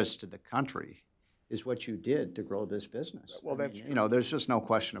service to the country is what you did to grow this business. Well, that's true. There's just no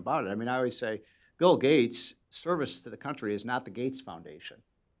question about it. I mean, I always say, Bill Gates' service to the country is not the Gates Foundation.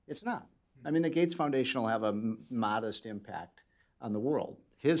 It's not. I mean, the Gates Foundation will have a modest impact on the world.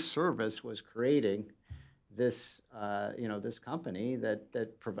 His service was creating this, this company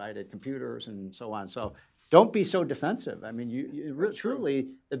that provided computers and so on. So don't be so defensive. I mean, truly,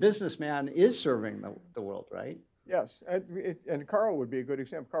 the businessman is serving the world, right? Yes, and Carl would be a good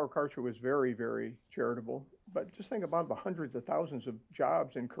example. Carl Karcher was very, very charitable. But just think about the hundreds of thousands of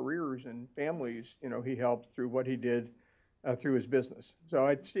jobs and careers and families, he helped through what he did through his business.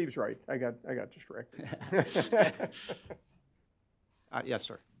 So Steve's right. I got distracted. Yes,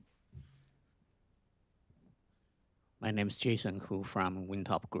 sir. My name is Jason Hu from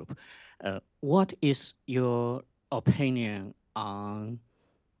Wintop Group. What is your opinion on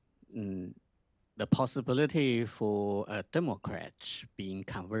the possibility for a Democrat being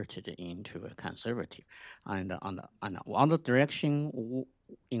converted into a conservative? And on the direction,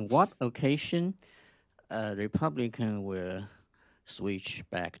 in what occasion a Republican will switch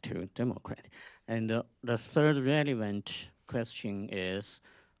back to Democrat? And the third relevant question is,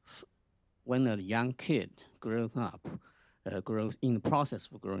 when a young kid grows in the process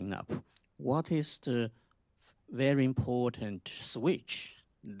of growing up, what is the very important switch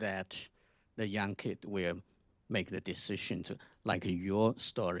that the young kid will make the decision to, like your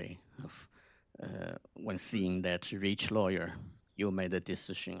story of when seeing that rich lawyer, you made the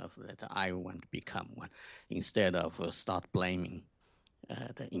decision of that I want to become one, instead of start blaming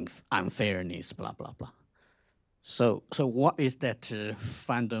the unfairness, blah, blah, blah. So what is that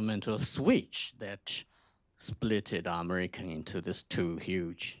fundamental switch that splitted America into these two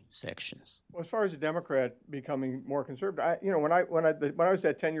huge sections? Well, as far as a Democrat becoming more conservative, when I was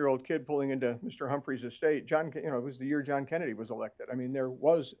that 10-year-old kid pulling into Mr. Humphrey's estate, it was the year John Kennedy was elected. I mean, there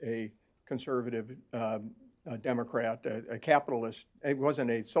was a conservative Democrat, a capitalist. It wasn't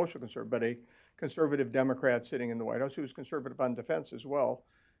a social conservative, but a conservative Democrat sitting in the White House who was conservative on defense as well.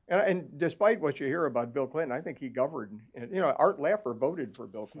 And despite what you hear about Bill Clinton, I think he governed. And, Art Laffer voted for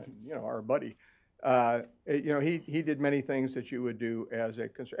Bill Clinton, our buddy. He did many things that you would do as a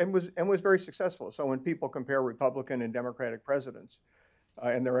conservative, and was very successful. So when people compare Republican and Democratic presidents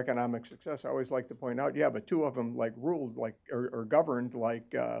and their economic success, I always like to point out, but two of them ruled or governed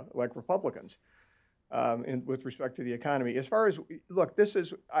like Republicans. With respect to the economy. As far as, look,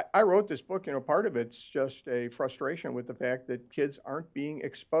 I wrote this book, part of it's just a frustration with the fact that kids aren't being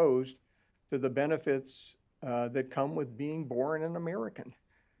exposed to the benefits that come with being born an American.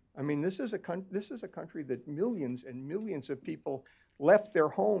 I mean, this is a country that millions and millions of people left their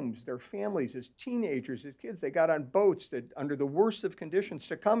homes, their families as teenagers, as kids. They got on boats that under the worst of conditions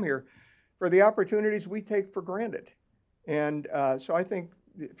to come here for the opportunities we take for granted. And so I think,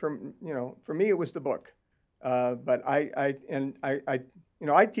 for me, it was the book. But I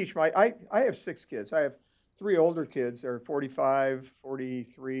teach I have 6 kids. I have 3 older kids. They're 45,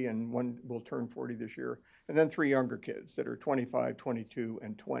 43, and one will turn 40 this year. And then 3 younger kids that are 25, 22,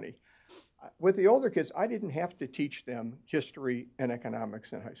 and 20. With the older kids, I didn't have to teach them history and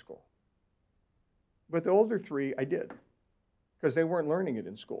economics in high school. With the older 3, I did, because they weren't learning it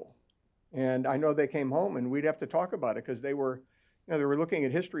in school. And I know they came home and we'd have to talk about it because they were looking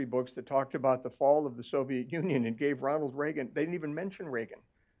at history books that talked about the fall of the Soviet Union and gave Ronald Reagan. They didn't even mention Reagan.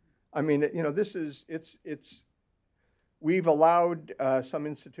 I mean, we've allowed some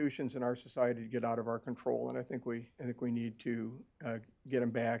institutions in our society to get out of our control, and I think we need to get them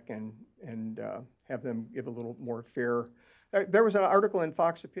back and have them give a little more fair There was an article in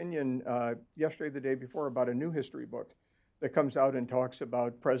Fox Opinion yesterday, the day before, about a new history book that comes out and talks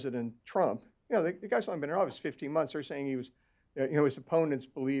about President Trump. You know, the guy's only been in office 15 months. They're saying he was, you know, his opponents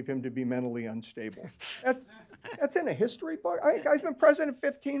believe him to be mentally unstable. That's in a history book? The guy's been president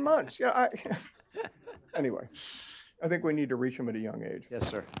 15 months. Yeah. Anyway, I think we need to reach him at a young age. Yes,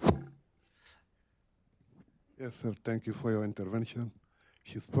 sir. Yes, sir. Thank you for your intervention.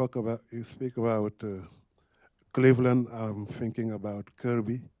 You speak about Cleveland. I'm thinking about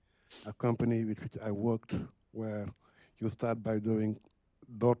Kirby, a company with which I worked, where you start by doing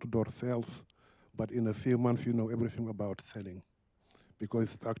door-to-door sales, but in a few months you know everything about selling, because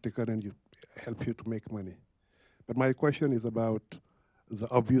it's practical and you help you to make money. But my question is about the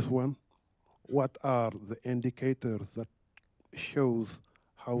obvious one. What are the indicators that shows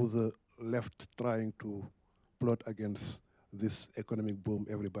how the left trying to plot against this economic boom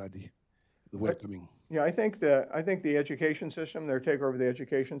everybody is welcoming? Yeah, I think the education system, their takeover of the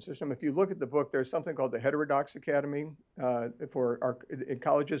education system. If you look at the book, there's something called the Heterodox Academy in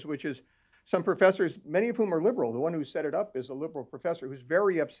colleges, which is some professors, many of whom are liberal. The one who set it up is a liberal professor who's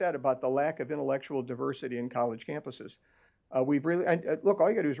very upset about the lack of intellectual diversity in college campuses. Look, all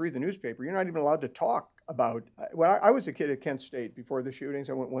you got to do is read the newspaper. You're not even allowed to talk about. When I was a kid at Kent State before the shootings,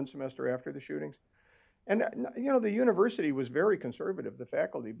 I went one semester after the shootings. And you know, the university was very conservative, the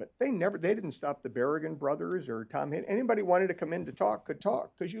faculty, but they didn't stop the Berrigan brothers or Tom Hayden. Anybody wanted to come in to talk could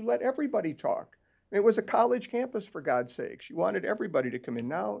talk, because you let everybody talk. It was a college campus, for God's sakes. You wanted everybody to come in.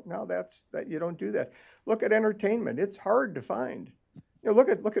 Now you don't do that. Look at entertainment. It's hard to find. You know,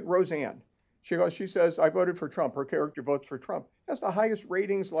 look at Roseanne. She says, I voted for Trump. Her character votes for Trump. That's the highest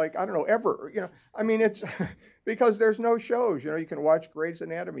ratings, like, I don't know, ever. You know, I mean, it's because there's no shows. You know, you can watch Grey's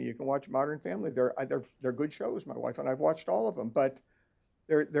Anatomy. You can watch Modern Family. They're good shows. My wife and I've watched all of them. But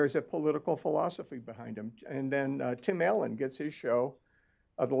there's a political philosophy behind them. And then Tim Allen gets his show,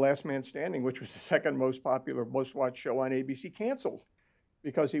 The Last Man Standing, which was the second most popular, most watched show on ABC, canceled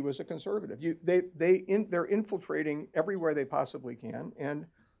because he was a conservative. They're infiltrating everywhere they possibly can. And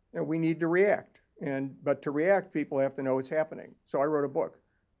you know, we need to react, but to react, people have to know it's happening. So I wrote a book.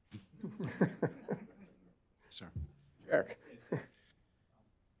 Sir. Jack.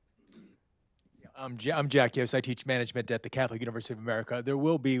 I'm Jack. Yes, I teach management at the Catholic University of America. There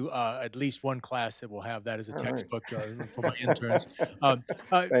will be at least one class that will have that as a textbook for my interns.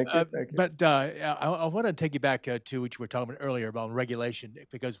 Thank you. But I want to take you back to what you were talking about earlier about regulation,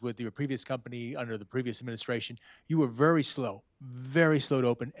 because with your previous company under the previous administration, you were very slow to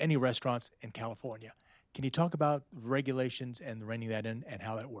open any restaurants in California. Can you talk about regulations and reining that in and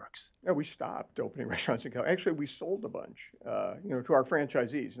how that works? Yeah, we stopped opening restaurants in California. Actually, we sold a bunch, you know, to our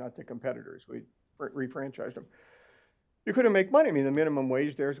franchisees, not to competitors. We refranchised them. You couldn't make money. I mean, the minimum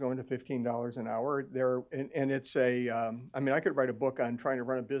wage there is going to $15 an hour. And it's I mean, I could write a book on trying to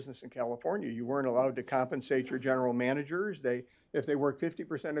run a business in California. You weren't allowed to compensate your general managers. If they worked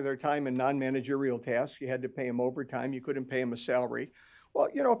 50% of their time in non-managerial tasks, you had to pay them overtime. You couldn't pay them a salary. Well,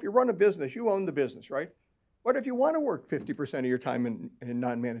 you know, if you run a business, you own the business, right? But if you want to work 50% of your time in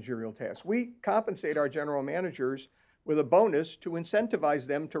non-managerial tasks, we compensate our general managers with a bonus to incentivize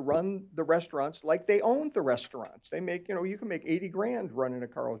them to run the restaurants like they owned the restaurants. They make, you know, you can make 80 grand running a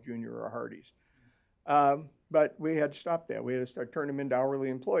Carl's Jr. or a Hardee's. But we had to stop that. We had to start turning them into hourly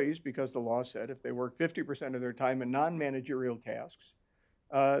employees because the law said if they work 50% of their time in non-managerial tasks,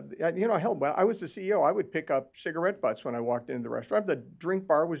 you know, hell, when I was the CEO, I would pick up cigarette butts when I walked into the restaurant. If the drink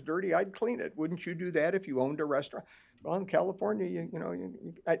bar was dirty, I'd clean it. Wouldn't you do that if you owned a restaurant? Well, in California,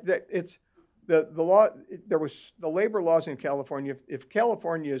 it's the law. There was the labor laws in California. If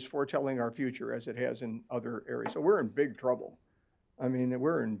California is foretelling our future as it has in other areas, so we're in big trouble. I mean,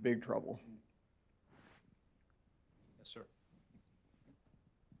 we're in big trouble. Yes, sir.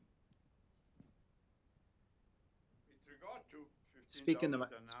 Speak in the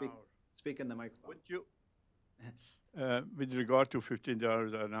microphone. With regard to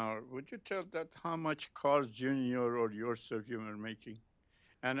 $15 an hour, would you tell that how much Carl's Jr. or yourself you were making?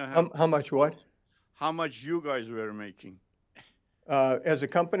 And How much what? how much you guys were making? As a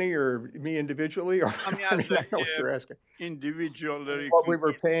company or me individually? Or, I mean, I don't know what you're asking. Individually. What we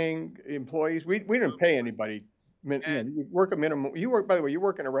were paying employees, we didn't pay anybody. You work a minimum. By the way, you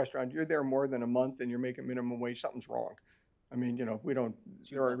work in a restaurant. You're there more than a month, and you're making minimum wage. Something's wrong. I mean, you know, we don't.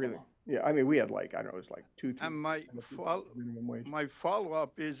 There are really. Yeah, I mean, we had like, I don't know, it was like 2-3 And minimum wage. my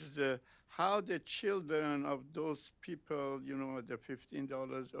follow-up is how the children of those people, you know, the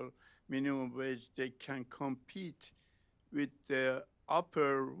 $15 or minimum wage, they can compete with the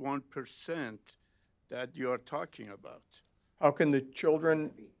upper 1% that you are talking about. How can the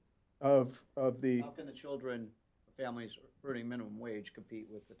children of the How can the children families earning minimum wage compete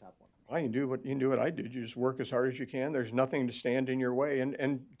with the top 1%. Well, you can do what I did. You just work as hard as you can. There's nothing to stand in your way.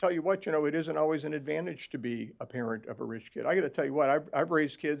 And tell you what, it isn't always an advantage to be a parent of a rich kid. I got to tell you what, I've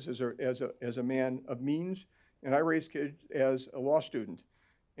raised kids as a man of means, and I raised kids as a law student.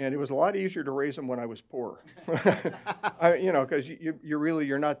 And it was a lot easier to raise them when I was poor. Because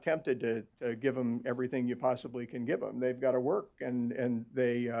you're not tempted to give them everything you possibly can give them. They've got to work, and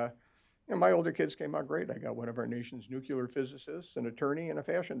they. My older kids came out great. I got one of our nation's nuclear physicists, an attorney, and a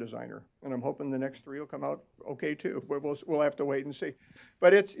fashion designer. And I'm hoping the next three will come out okay too. But we'll have to wait and see.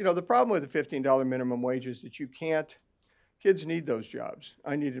 But it's, the problem with the $15 minimum wage is that you can't, kids need those jobs.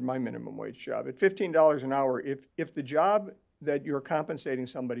 I needed my minimum wage job. At $15 an hour, if the job that you're compensating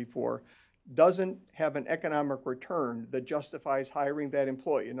somebody for doesn't have an economic return that justifies hiring that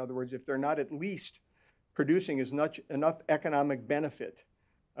employee, in other words, if they're not at least producing enough economic benefit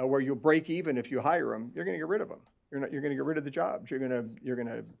where you'll break even if you hire them, you're going to get rid of them. You're going to get rid of the jobs. You're going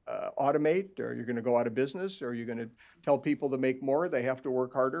to automate, or you're going to go out of business, or you're going to tell people to make more. They have to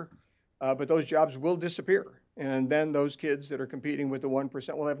work harder. But those jobs will disappear. And then those kids that are competing with the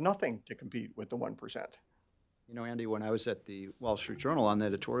 1% will have nothing to compete with the 1%. Andy, when I was at the Wall Street Journal on the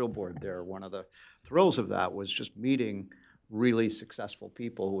editorial board there, one of the thrills of that was just meeting really successful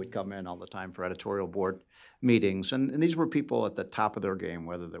people who would come in all the time for editorial board meetings. And these were people at the top of their game,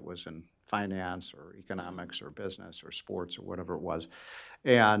 whether that was in finance or economics or business or sports or whatever it was.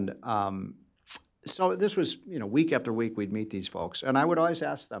 And so this was, week after week we'd meet these folks. And I would always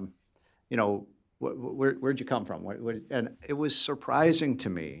ask them, where'd you come from? And it was surprising to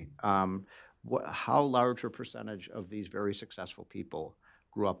me how large a percentage of these very successful people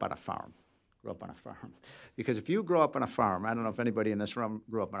grew up on a farm. Because if you grow up on a farm, I don't know if anybody in this room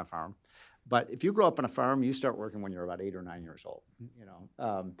grew up on a farm, but if you grow up on a farm, you start working when you're about 8 or 9 years old,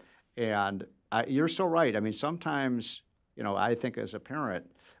 you're so right. I mean, sometimes, I think as a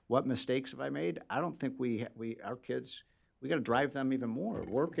parent, what mistakes have I made? I don't think our kids, we got to drive them even more.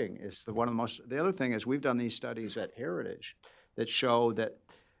 Working is one of the most, the other thing is we've done these studies at Heritage that show that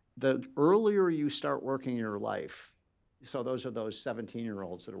the earlier you start working in your life, so those are those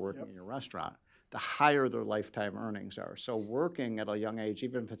 17-year-olds that are working in your restaurant, the higher their lifetime earnings are. So working at a young age,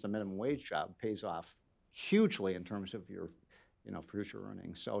 even if it's a minimum wage job, pays off hugely in terms of your, future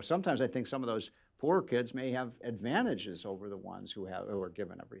earnings. So sometimes I think some of those poorer kids may have advantages over the ones who are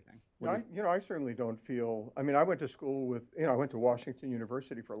given everything. I certainly don't feel, I went to school with, I went to Washington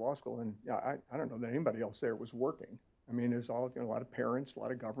University for law school, and I don't know that anybody else there was working. There's all, a lot of parents, a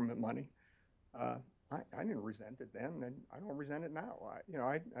lot of government money. I didn't resent it then, and I don't resent it now.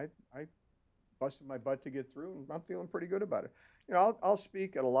 I busted my butt to get through, and I'm feeling pretty good about it. I'll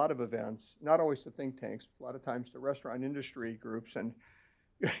speak at a lot of events, not always to think tanks, a lot of times to restaurant industry groups, and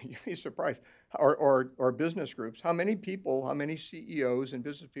you'd be surprised, or business groups, how many CEOs and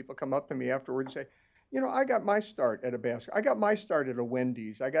business people come up to me afterward and say, I got my start at a basket. I got my start at a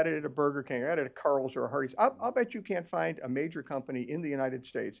Wendy's. I got it at a Burger King. I got it at a Carl's or a Hardee's. I'll bet you can't find a major company in the United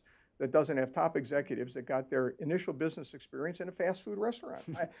States that doesn't have top executives that got their initial business experience in a fast food restaurant.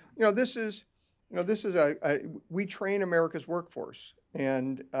 We train America's workforce,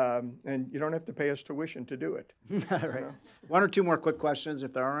 and you don't have to pay us tuition to do it. Right. One or two more quick questions,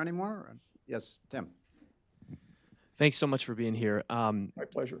 if there are any more. Yes, Tim. Thanks so much for being here. My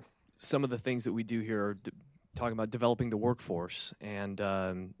pleasure. Some of the things that we do here are talking about developing the workforce, and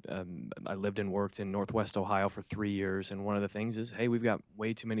I lived and worked in Northwest Ohio for 3 years, and one of the things is, hey, we've got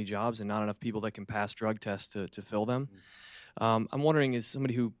way too many jobs and not enough people that can pass drug tests to fill them. I'm wondering, as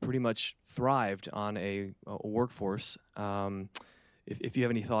somebody who pretty much thrived on a workforce, if you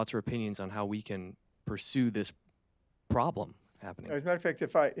have any thoughts or opinions on how we can pursue this problem happening. As a matter of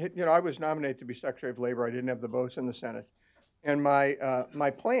fact, I was nominated to be Secretary of Labor. I didn't have the votes in the Senate. And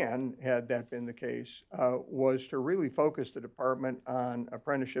my plan, had that been the case, was to really focus the department on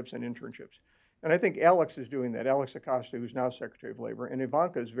apprenticeships and internships. And I think Alex is doing that. Alex Acosta, who's now Secretary of Labor, and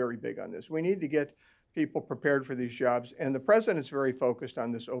Ivanka is very big on this. We need to get people prepared for these jobs. And the president's very focused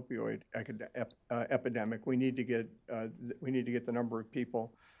on this opioid epidemic. We need to get the number of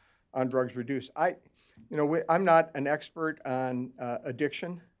people on drugs reduced. I'm not an expert on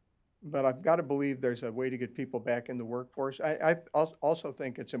addiction, but I've got to believe there's a way to get people back in the workforce. I also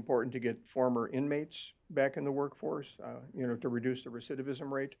think it's important to get former inmates back in the workforce, to reduce the recidivism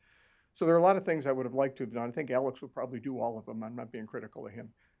rate. So there are a lot of things I would have liked to have done. I think Alex would probably do all of them. I'm not being critical of him.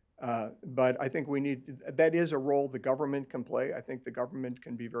 But I think that is a role the government can play. I think the government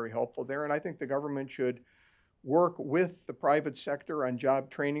can be very helpful there. And I think the government should work with the private sector on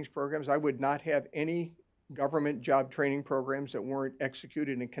job trainings programs. I would not have any government job training programs that weren't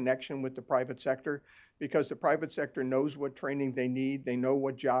executed in connection with the private sector, because the private sector knows what training they need. They know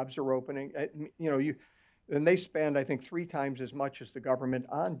what jobs are opening. And they spend, I think, 3 times as much as the government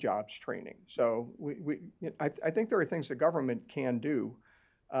on jobs training. So I think there are things the government can do,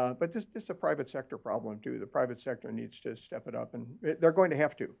 but this is a private sector problem too. The private sector needs to step it up, and they're going to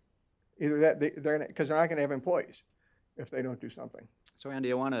have to. Either that, because they're not going to have employees if they don't do something. So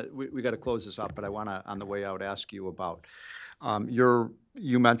Andy, I want to, we got to close this up, but I want to, on the way out, ask you about,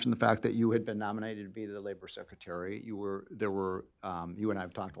 you mentioned the fact that you had been nominated to be the labor secretary. You and I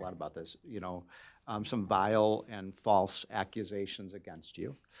have talked a lot about this, some vile and false accusations against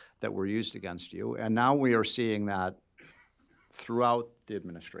you that were used against you. And now we are seeing that throughout the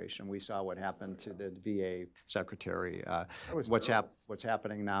administration. We saw what happened to the VA secretary. What's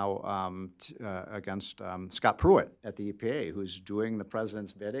happening now against Scott Pruitt at the EPA, who's doing the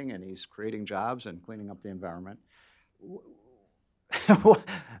president's bidding, and he's creating jobs and cleaning up the environment.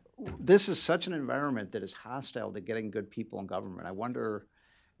 This is such an environment that is hostile to getting good people in government. I wonder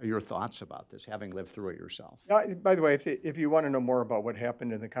your thoughts about this, having lived through it yourself. By the way, if you want to know more about what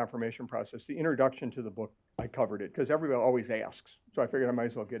happened in the confirmation process, the introduction to the book, I covered it, because everybody always asks. So I figured I might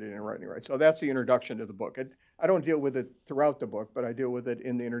as well get it in writing, right? So that's the introduction to the book. I don't deal with it throughout the book, but I deal with it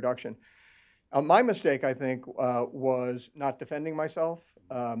in the introduction. My mistake, I think, was not defending myself.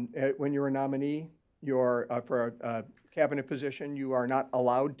 When you're a nominee, you're for a cabinet position, you are not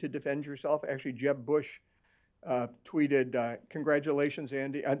allowed to defend yourself. Actually, Jeb Bush tweeted, congratulations,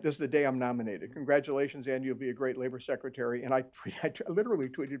 Andy. This is the day I'm nominated. Congratulations, Andy, you'll be a great labor secretary. And I literally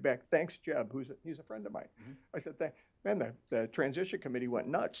tweeted back, thanks, Jeb, he's a friend of mine. I said, man, the transition committee went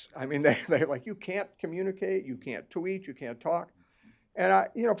nuts. I mean, they're like, you can't communicate, you can't tweet, you can't talk. And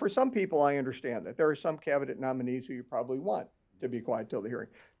for some people, I understand that. There are some cabinet nominees who you probably want to be quiet till the hearing.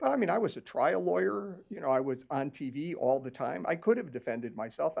 But I mean, I was a trial lawyer. I was on TV all the time. I could have defended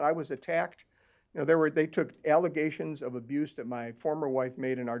myself, and I was attacked. They took allegations of abuse that my former wife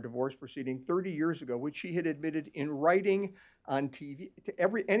made in our divorce proceeding 30 years ago, which she had admitted in writing on TV to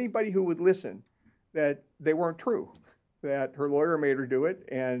anybody who would listen, that they weren't true, that her lawyer made her do it,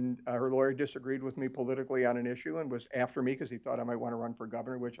 and her lawyer disagreed with me politically on an issue and was after me because he thought I might want to run for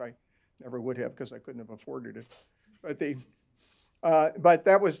governor, which I never would have because I couldn't have afforded it. But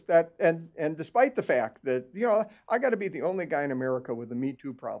that was that, and despite the fact that, I got to be the only guy in America with a Me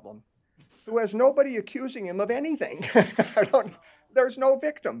Too problem who has nobody accusing him of anything. There's no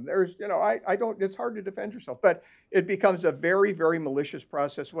victim. It's hard to defend yourself. But it becomes a very, very malicious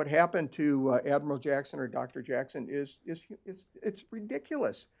process. What happened to Admiral Jackson or Dr. Jackson it's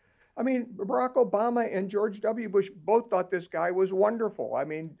ridiculous. I mean, Barack Obama and George W. Bush both thought this guy was wonderful. I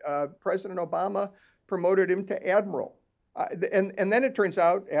mean, President Obama promoted him to admiral. And then it turns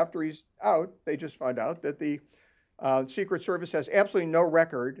out, after he's out, they just found out that the Secret Service has absolutely no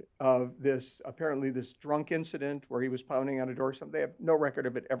record of this, apparently this drunk incident where he was pounding on a door or something. They have no record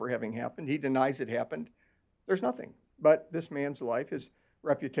of it ever having happened. He denies it happened. There's nothing. But this man's life, his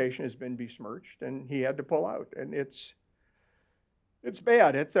reputation has been besmirched, and he had to pull out. And it's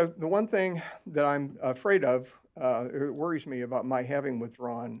bad. It's the one thing that I'm afraid of, it worries me about my having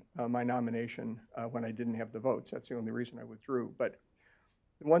withdrawn my nomination when I didn't have the votes. That's the only reason I withdrew. But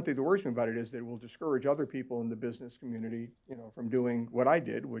the one thing that worries me about it is that it will discourage other people in the business community, from doing what I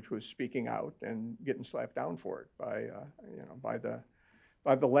did, which was speaking out and getting slapped down for it by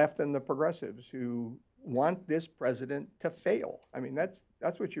the left and the progressives who want this president to fail. I mean,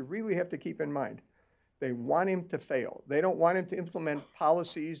 that's what you really have to keep in mind. They want him to fail. They don't want him to implement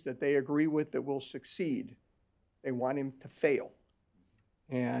policies that they agree with that will succeed. They want him to fail.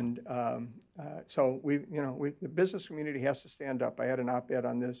 And so the business community has to stand up. I had an op-ed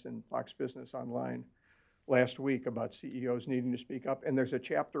on this in Fox Business Online last week about CEOs needing to speak up, and there's a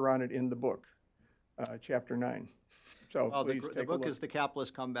chapter on it in the book, chapter 9. So well, please the book is The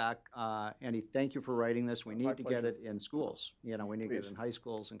Capitalist Comeback. Andy, thank you for writing this. We need to get it in schools. We need to get it in high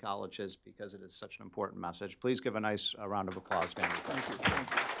schools and colleges because it is such an important message. Please give a nice round of applause to Andy. Thank you.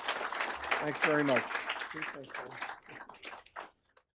 Thanks very much.